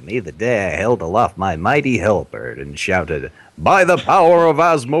revealed to me the day I held aloft my mighty halberd and shouted, "By the power of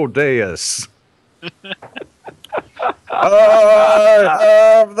Asmodeus!" I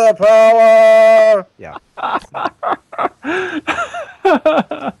have the power! Yeah.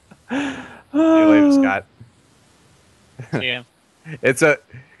 See you later, Scott. Yeah.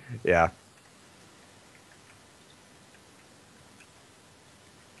 Yeah.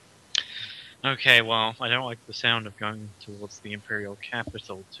 Okay, well, I don't like the sound of going towards the Imperial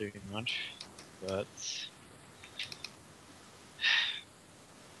capital too much, but...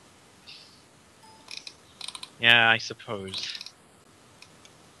 Yeah, I suppose.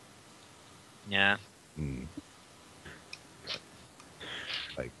 Yeah. Hmm.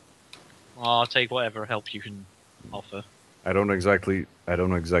 Well, I'll take whatever help you can offer. I don't exactly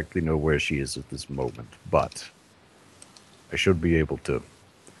know where she is at this moment, but I should be able to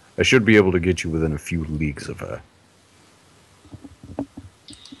get you within a few leagues of her.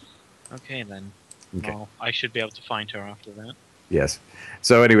 Okay, then. Okay. Well, I should be able to find her after that. Yes.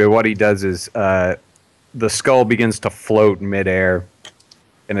 So anyway, what he does is the skull begins to float midair,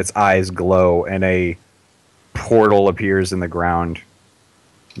 and its eyes glow, and a portal appears in the ground.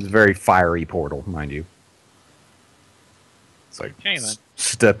 It's a very fiery portal, mind you. It's like, Okay, then.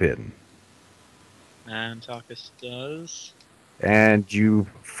 step in. And Tarkus does. And you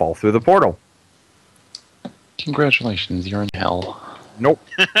fall through the portal. Congratulations, you're in hell. Nope.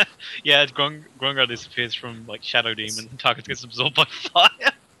 Yeah, Grungar disappears from like Shadow Demon and Tarkus gets absorbed by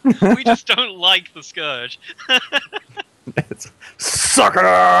fire. We just don't like the Scourge. It's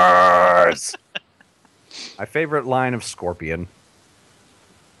suckers! My favorite line of Scorpion.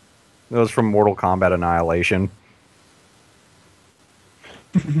 It was from Mortal Kombat Annihilation.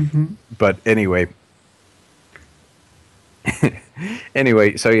 But anyway.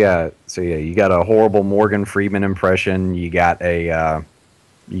 So you got a horrible Morgan Freeman impression. You got a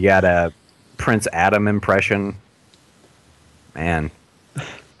Prince Adam impression. Man,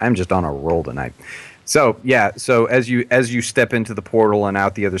 I'm just on a roll tonight. So as you step into the portal and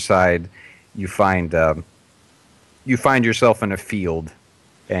out the other side, you find yourself in a field,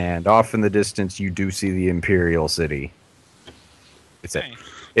 and off in the distance you do see the Imperial City. It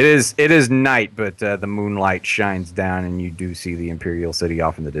is night, but the moonlight shines down, and you do see the Imperial City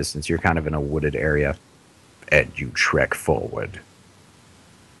off in the distance. You're kind of in a wooded area, and you trek forward.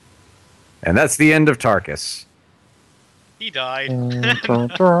 And that's the end of Tarkus. He died. Fell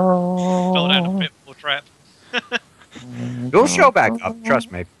down a pitfall trap. He'll show back up,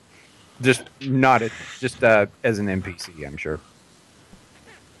 trust me. Just not as an NPC, I'm sure.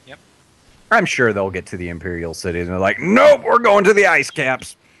 Yep. I'm sure they'll get to the Imperial City and they're like, nope, we're going to the ice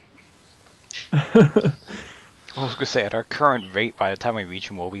caps. I was gonna say, at our current rate, by the time we reach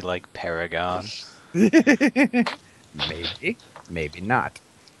him, we'll be like Paragon. Maybe not.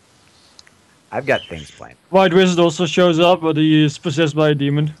 I've got things planned. White Wizard also shows up, but he is possessed by a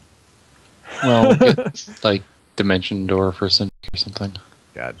demon. Well, get, like Dimension Door for Syndic or something.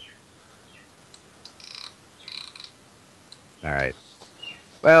 God. All right.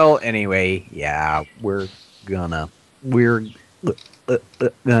 Well, anyway, yeah, we're gonna end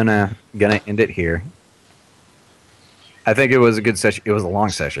it here. I think it was a good session. It was a long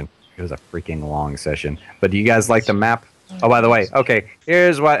session. It was a freaking long session. But do you guys like the map? Oh, by the way, okay.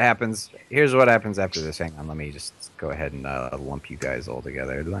 Here's what happens. Here's what happens after this. Hang on, let me just go ahead and lump you guys all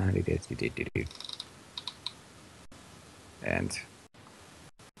together. And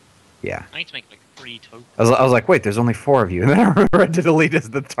yeah. I need to make like 3 tokens. I was like, wait, there's only 4 of you, and then I remembered to delete as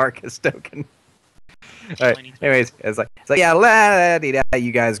the Tarkus token. All right. Anyways, it's like yeah, la-da-dee-da,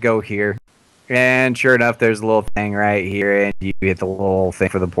 you guys go here, and sure enough, there's a little thing right here, and you hit the little thing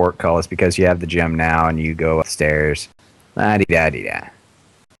for the portcullis because you have the gem now, and you go upstairs. La-dee-da-dee-da.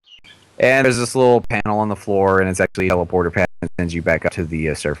 And there's this little panel on the floor, and it's actually a teleporter pad that sends you back up to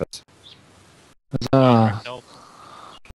the surface. Ah, Nope.